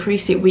gradually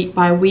increase it week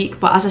by week.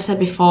 But as I said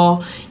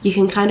before, you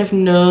can kind of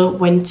know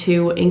when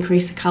to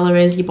increase the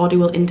calories. Your body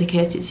will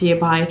indicate it to you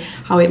by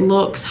how it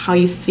looks, how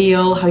you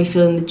feel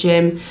in the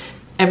gym,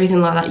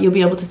 everything like that. You'll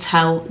be able to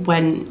tell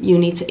when you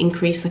need to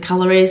increase the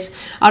calories.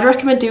 I'd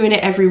recommend doing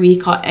it every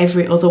week or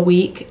every other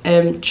week,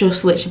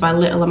 just literally by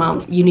little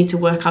amounts. You need to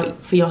work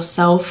out for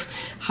yourself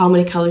how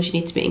many calories you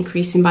need to be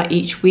increasing by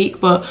each week,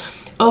 but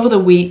over the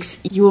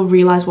weeks you will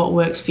realize what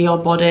works for your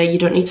body. You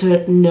don't need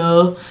to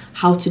know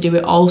how to do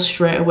it all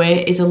straight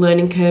away. It is a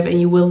learning curve,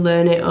 and you will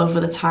learn it over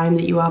the time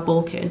that you are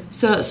bulking.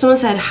 So someone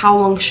said, how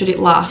long should it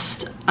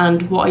last,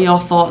 and what are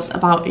your thoughts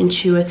about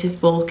intuitive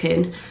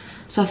bulking?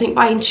 So I think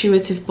by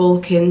intuitive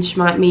bulking she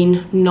might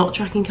mean not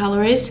tracking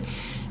calories. So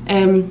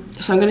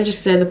I'm going to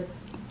just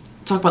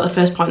talk about the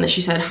first point that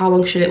she said, how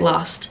long should it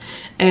last?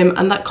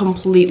 And that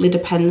completely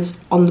depends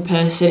on the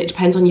person. It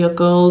depends on your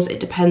goals. It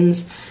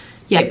depends,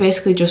 yeah, it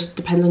basically just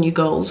depends on your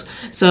goals.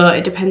 So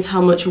it depends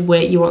how much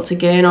weight you want to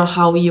gain or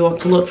how you want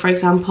to look. For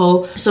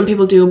example, some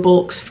people do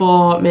bulks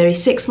for maybe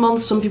 6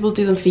 months, some people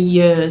do them for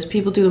years.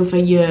 People do them for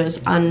years,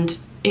 and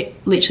it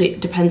literally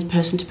depends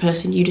person to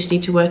person. You just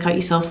need to work out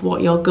yourself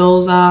what your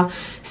goals are.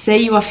 Say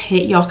you have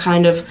hit your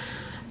kind of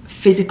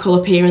physical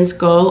appearance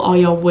goal or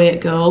your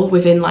weight goal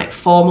within like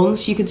 4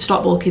 months, you could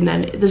stop bulking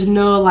then. There's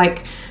no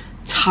like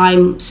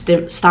time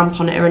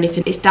stamp on it or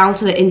anything. It's down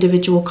to the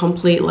individual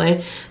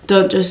completely.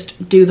 Don't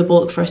just do the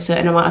bulk for a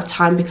certain amount of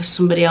time because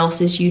somebody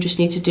else is. You just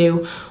need to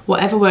do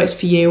whatever works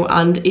for you,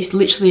 and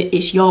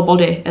it's your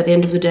body at the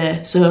end of the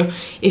day. So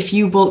if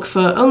you bulk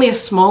for only a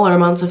smaller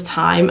amount of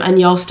time and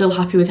you're still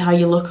happy with how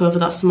you look over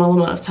that small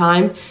amount of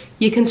time,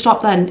 you can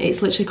stop then.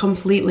 It's literally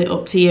completely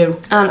up to you.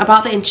 And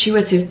about the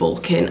intuitive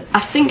bulking, I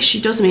think she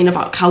does mean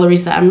about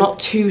calories there. I'm not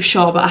too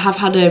sure, but I have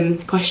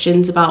had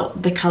questions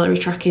about the calorie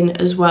tracking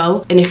as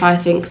well, and if I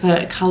think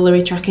that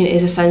calorie tracking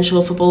is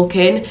essential for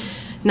bulking.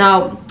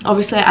 Now,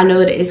 obviously I know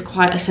that it is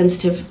quite a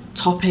sensitive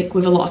topic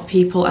with a lot of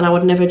people, and I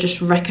would never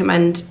just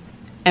recommend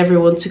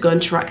everyone to go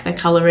and track their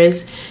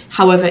calories.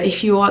 However,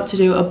 if you want to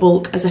do a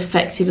bulk as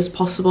effective as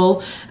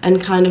possible and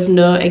kind of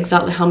know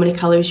exactly how many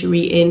calories you're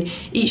eating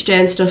each day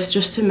and stuff,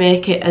 just to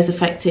make it as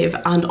effective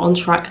and on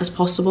track as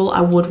possible,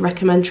 I would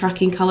recommend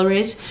tracking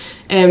calories.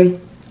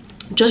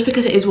 Just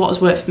because it is what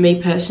has worked for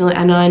me personally,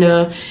 and I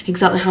know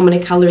exactly how many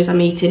calories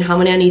I'm eating, how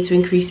many I need to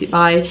increase it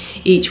by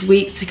each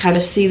week to kind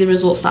of see the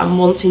results that I'm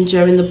wanting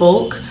during the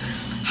bulk.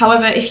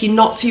 However, if you're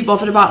not too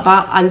bothered about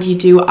that and you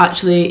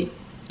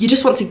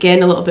just want to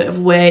gain a little bit of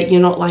weight, you're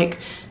not like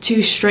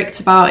too strict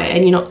about it,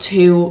 and you're not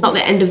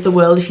the end of the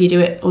world if you do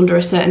it under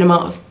a certain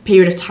amount of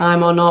period of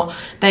time or not,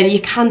 then you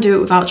can do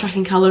it without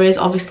tracking calories.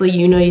 Obviously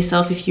you know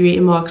yourself if you're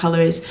eating more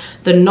calories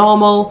than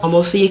normal,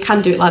 so you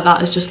can do it like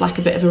that as just like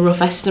a bit of a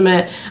rough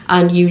estimate,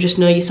 and you just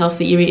know yourself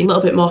that you're eating a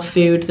little bit more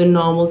food than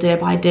normal day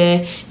by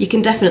day. You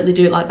can definitely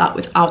do it like that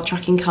without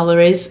tracking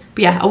calories.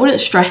 But yeah, I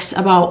wouldn't stress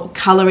about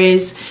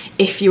calories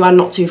if you are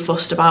not too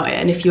fussed about it,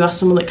 and if you are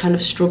someone that kind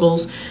of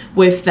struggles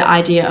with the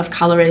idea of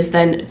calories,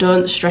 then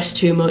don't stress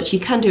too much. You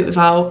can do it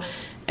without.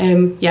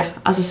 Yeah,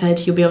 as I said,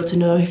 you'll be able to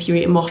know if you're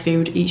eating more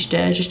food each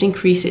day. Just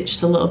increase it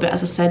just a little bit,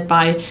 as I said,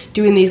 by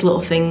doing these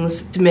little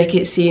things to make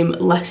it seem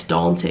less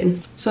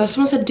daunting. So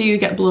someone said, do you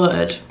get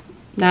bloated?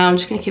 Now I'm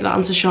just going to keep that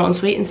answer short and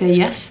sweet and say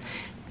yes.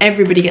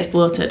 Everybody gets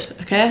bloated,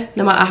 okay?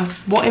 No matter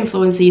what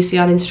influencer you see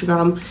on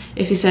Instagram,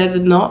 if they say they're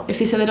not, if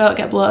they say they don't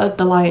get bloated,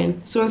 they're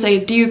lying. Someone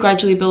say, do you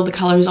gradually build the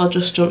calories or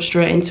just jump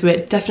straight into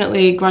it?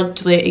 Definitely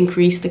gradually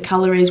increase the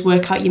calories,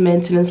 work out your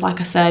maintenance,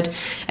 like I said,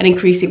 and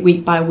increase it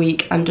week by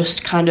week, and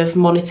just kind of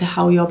monitor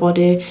how your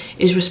body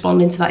is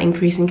responding to that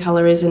increase in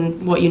calories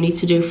and what you need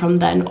to do from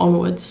then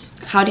onwards.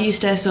 How do you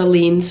stay so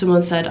lean?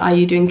 Someone said, are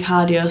you doing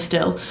cardio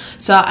still?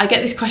 So I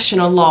get this question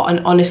a lot,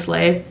 and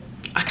honestly,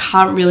 I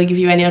can't really give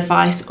you any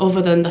advice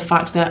other than the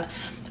fact that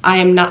I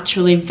am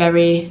naturally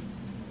very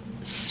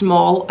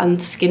small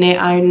and skinny.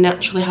 I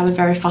naturally have a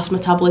very fast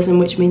metabolism,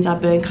 which means I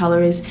burn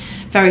calories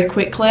very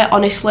quickly.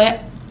 Honestly,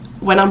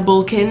 when I'm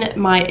bulking,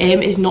 my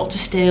aim is not to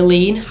stay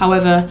lean.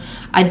 However,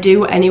 I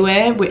do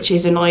anyway, which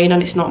is annoying,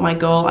 and it's not my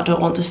goal. I don't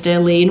want to stay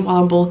lean while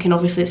I'm bulking.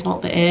 Obviously, it's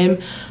not the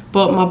aim,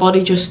 but my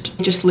body just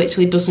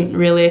literally doesn't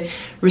really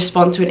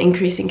respond to an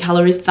increase in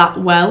calories that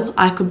well.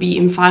 I could be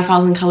eating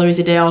 5,000 calories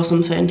a day or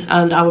something,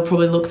 and I would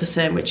probably look the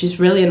same, which is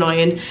really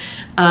annoying.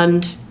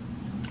 And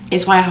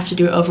it's why I have to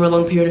do it over a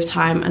long period of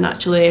time and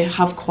actually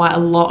have quite a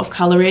lot of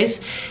calories.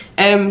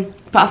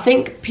 But I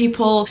think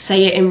people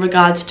say it in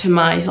regards to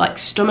my like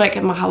stomach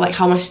and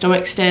how my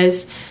stomach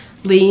stays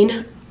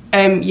lean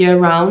year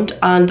round,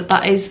 and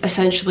that is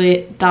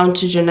essentially down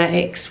to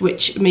genetics,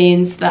 which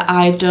means that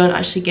I don't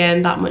actually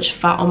gain that much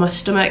fat on my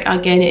stomach. I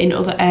gain it in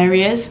other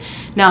areas.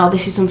 Now,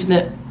 this is something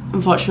that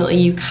unfortunately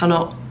you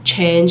cannot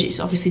change. It's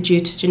obviously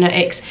due to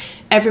genetics.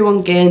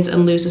 Everyone gains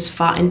and loses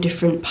fat in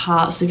different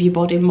parts of your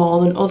body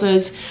more than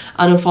others,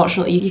 and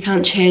unfortunately you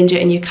can't change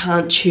it, and you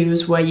can't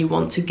choose where you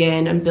want to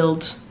gain and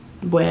build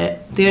weight.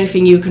 The only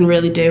thing you can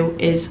really do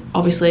is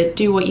obviously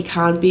do what you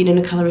can, being in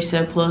a calorie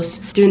surplus,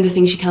 doing the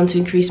things you can to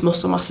increase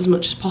muscle mass as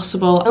much as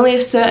possible. Only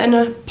a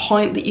certain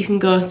point that you can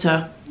go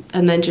to,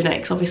 and then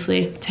genetics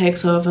obviously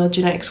takes over.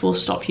 Genetics will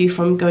stop you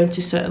from going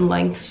to certain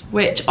lengths,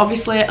 which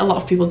obviously a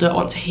lot of people don't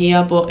want to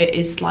hear, but it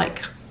is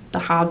like the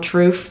hard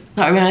truth.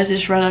 I realised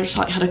this right, I just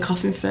like had a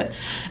coughing fit.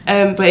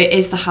 But it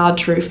is the hard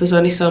truth. There's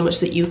only so much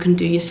that you can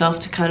do yourself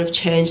to kind of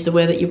change the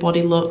way that your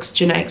body looks.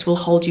 Genetics will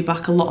hold you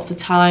back a lot of the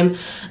time,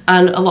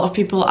 and a lot of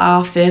people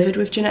are favoured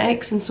with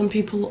genetics and some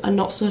people are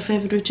not so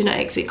favoured with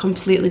genetics. It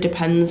completely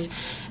depends.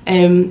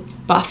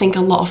 But I think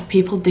a lot of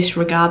people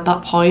disregard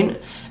that point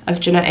of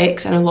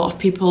genetics, and a lot of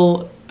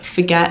people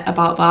forget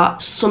about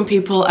that. Some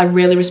people are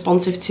really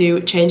responsive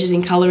to changes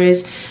in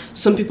calories.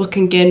 Some people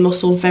can gain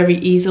muscle very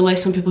easily.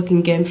 Some people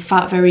can gain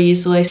fat very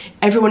easily.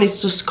 Everyone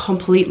is just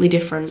completely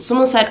different.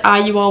 Someone said, are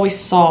you always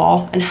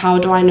sore, and how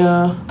do I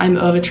know I'm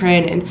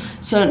overtraining?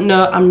 So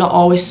no, I'm not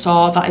always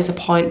sore. That is a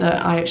point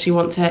that I actually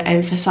want to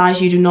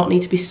emphasize. You do not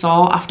need to be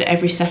sore after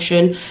every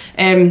session.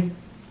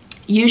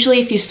 Usually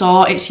if you're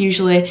sore, it's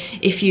usually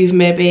if you've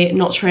maybe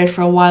not trained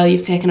for a while,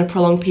 you've taken a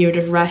prolonged period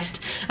of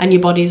rest and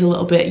your body is a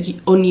little bit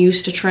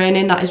unused to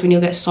training. That is when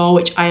you'll get sore,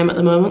 which I am at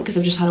the moment because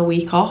I've just had a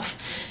week off.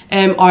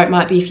 Or it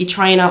might be if you're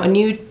trying out a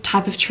new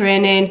type of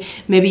training,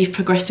 maybe you've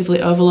progressively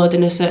overloaded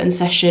in a certain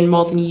session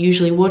more than you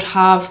usually would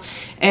have,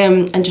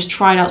 and just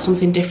tried out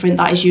something different.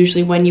 That is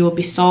usually when you will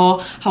be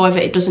sore. However,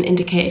 it doesn't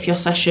indicate if your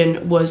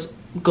session was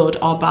good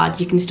or bad.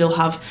 You can still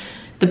have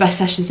the best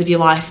sessions of your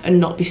life and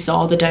not be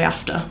sore the day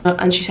after.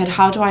 And she said,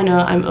 how do I know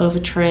I'm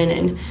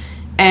overtraining?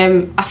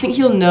 I think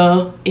you'll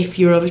know if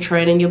you're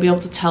overtraining. You'll be able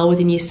to tell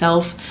within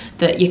yourself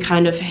that you're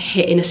kind of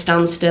hitting a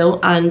standstill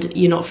and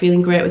you're not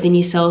feeling great within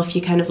yourself.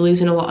 You're kind of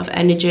losing a lot of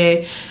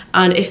energy,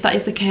 and if that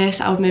is the case,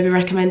 I would maybe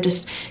recommend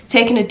just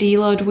taking a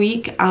deload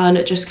week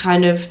and just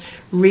kind of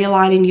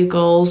realigning your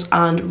goals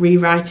and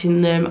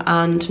rewriting them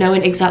and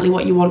knowing exactly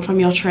what you want from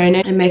your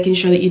training and making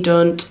sure that you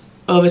don't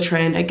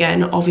overtrain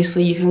again.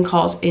 Obviously you can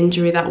cause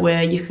injury that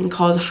way, you can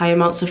cause high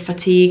amounts of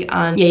fatigue,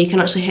 and yeah, you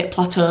can actually hit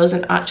plateaus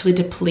and actually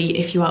deplete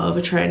if you are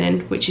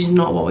overtraining, which is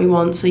not what we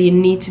want. So you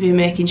need to be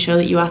making sure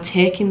that you are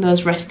taking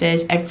those rest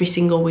days every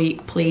single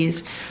week,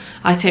 please.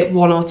 I take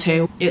 1 or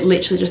 2. It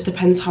literally just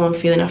depends how I'm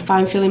feeling. If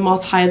I'm feeling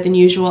more tired than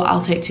usual,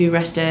 I'll take 2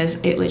 rest days.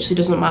 It literally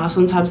doesn't matter.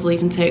 Sometimes I'll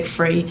even take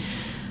 3.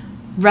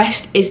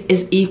 Rest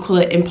is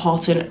equally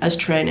important as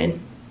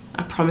training.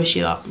 I promise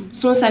you that.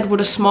 Someone said,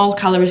 would a small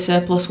calorie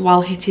surplus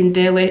while hitting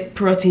daily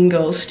protein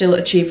goals still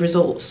achieve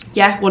results?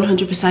 Yeah,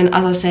 100%.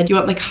 As I said, you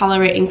want the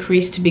calorie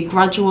increase to be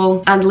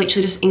gradual and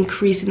literally just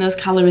increasing those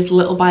calories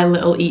little by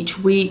little each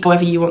week.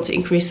 However you want to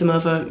increase them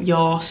over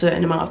your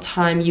certain amount of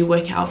time, you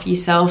work it out for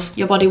yourself.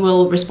 Your body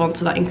will respond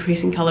to that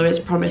increase in calories,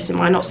 I promise. It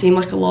might not seem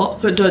like a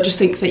lot, but don't just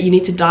think that you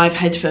need to dive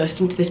headfirst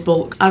into this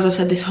bulk. As I've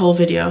said this whole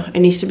video, it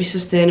needs to be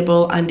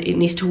sustainable and it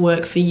needs to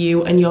work for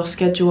you and your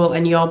schedule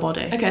and your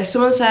body. Okay,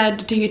 someone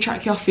said, do you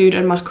track your food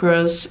and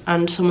macros?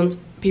 And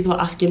people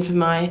are asking for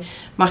my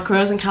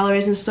macros and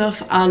calories and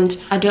stuff,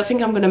 and I don't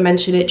think I'm going to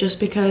mention it just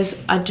because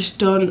I just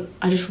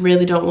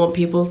really don't want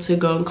people to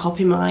go and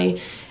copy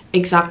my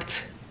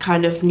exact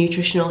kind of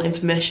nutritional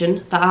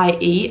information that I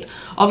eat.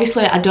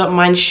 Obviously I don't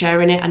mind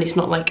sharing it and it's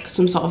not like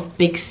some sort of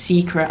big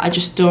secret. I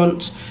just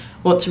don't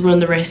want to run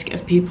the risk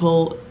of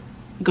people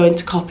going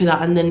to copy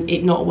that and then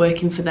it not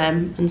working for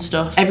them and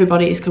stuff.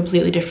 Everybody is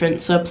completely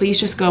different, so please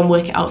just go and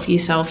work it out for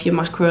yourself, your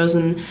macros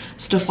and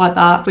stuff like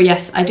that. But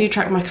yes, I do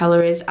track my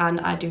calories and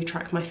I do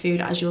track my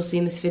food. As you'll see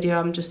in this video,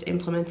 I'm just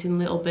implementing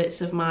little bits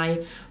of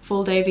my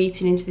full day of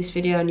eating into this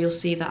video, and you'll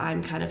see that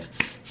I'm kind of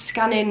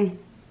scanning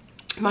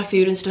my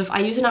food and stuff. I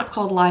use an app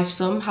called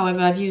LifeSum. However,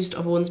 I've used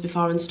other ones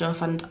before and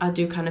stuff, and I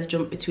do kind of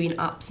jump between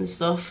apps and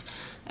stuff,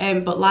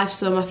 but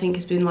LifeSum I think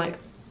has been like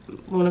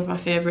one of my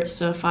favorites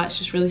so far. It's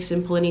just really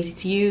simple and easy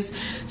to use.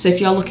 So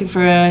if you're looking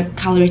for a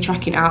calorie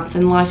tracking app,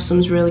 then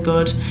LifeSum's really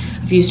good.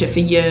 I've used it for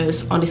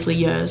years, honestly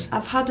years.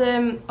 I've had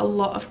a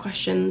lot of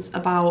questions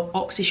about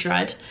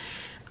OxyShred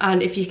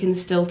and if you can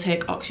still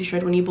take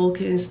OxyShred when you're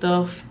bulking and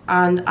stuff,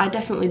 and I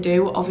definitely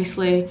do.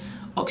 Obviously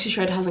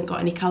OxyShred hasn't got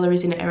any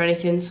calories in it or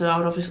anything, so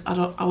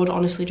I would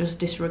honestly just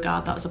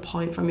disregard that as a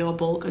point from your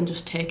bulk and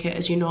just take it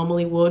as you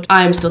normally would.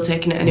 I am still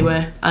taking it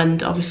anyway,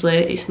 and obviously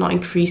it's not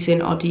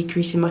increasing or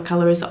decreasing my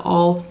calories at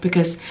all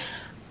because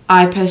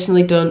I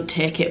personally don't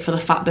take it for the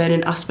fat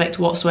burning aspect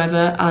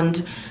whatsoever,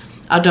 and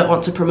I don't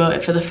want to promote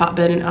it for the fat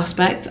burning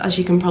aspect. As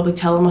you can probably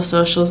tell on my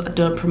socials, I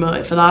don't promote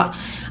it for that.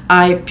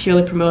 I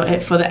purely promote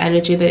it for the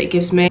energy that it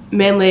gives me.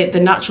 Mainly the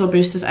natural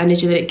boost of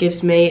energy that it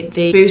gives me,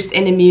 the boost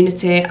in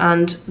immunity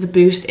and the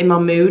boost in my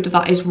mood.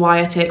 That is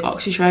why I take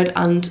OxyShred,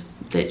 and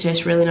it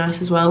tastes really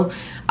nice as well.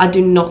 I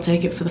do not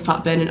take it for the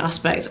fat burning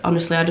aspect.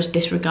 Honestly, I just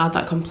disregard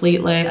that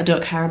completely. I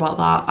don't care about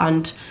that,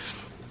 and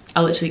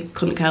I literally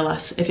couldn't care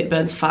less if it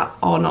burns fat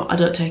or not. I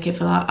don't take it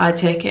for that. I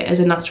take it as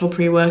a natural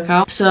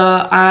pre-workout. So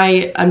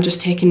I am just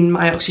taking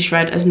my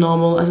OxyShred as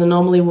normal as I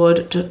normally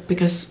would,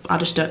 because I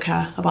just don't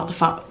care about the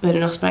fat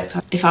burning aspect.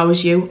 If I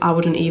was you, I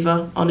wouldn't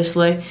either,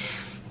 honestly.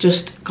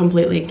 Just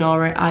completely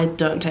ignore it. I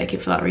don't take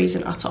it for that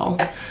reason at all.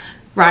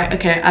 Right,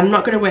 okay, I'm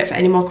not going to wait for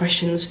any more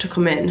questions to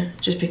come in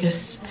just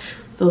because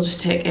they'll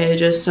just take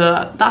ages.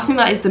 So I think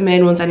that is the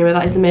main ones anyway.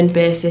 That is the main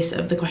basis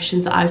of the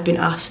questions that I've been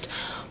asked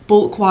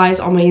bulk wise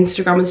on my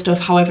Instagram and stuff.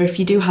 However, if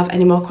you do have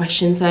any more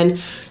questions,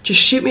 then just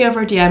shoot me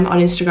over a DM on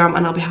Instagram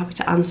and I'll be happy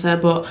to answer.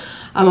 But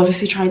I'm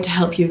obviously trying to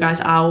help you guys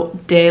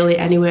out daily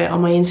anyway on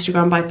my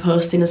Instagram by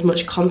posting as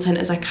much content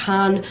as I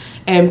can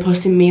and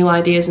posting meal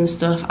ideas and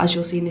stuff. As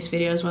you'll see in this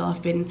video as well,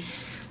 I've been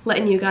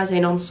letting you guys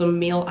in on some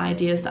meal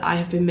ideas that I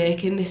have been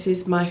making. This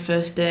is my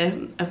first day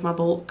of my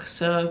bulk,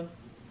 so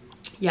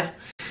yeah.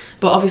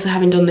 But obviously,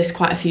 having done this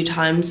quite a few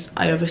times,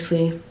 I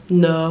obviously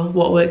know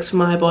what works for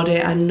my body.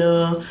 I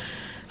know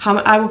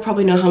I will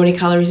probably know how many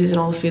calories is in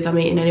all the food I'm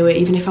eating anyway,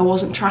 even if I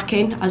wasn't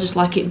tracking. I just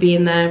like it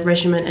being there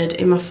regimented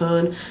in my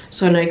phone,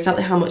 so I know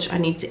exactly how much I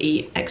need to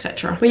eat,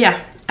 etc. But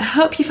yeah, I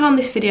hope you found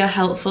this video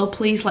helpful.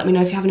 Please let me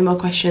know if you have any more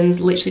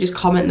questions. Literally just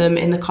comment them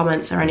in the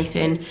comments or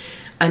anything,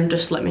 and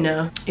just let me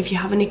know if you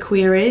have any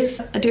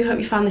queries. I do hope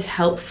you found this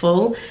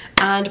helpful,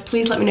 and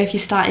please let me know if you're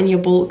starting your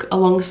bulk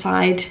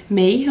alongside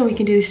me and we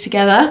can do this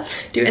together.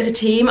 Do it as a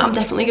team. I'm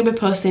definitely gonna be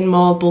posting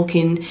more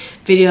bulking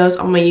videos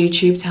on my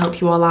YouTube to help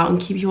you all out and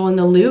keep you all in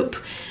the loop.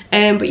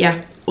 But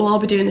yeah, we'll all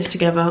be doing this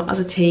together as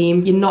a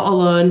team. You're not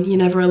alone, you're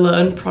never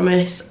alone,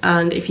 promise.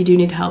 And if you do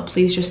need help,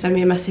 please just send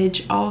me a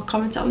message or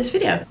comment it on this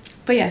video.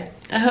 But yeah,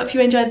 I hope you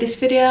enjoyed this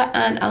video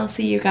and I'll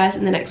see you guys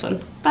in the next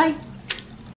one. Bye.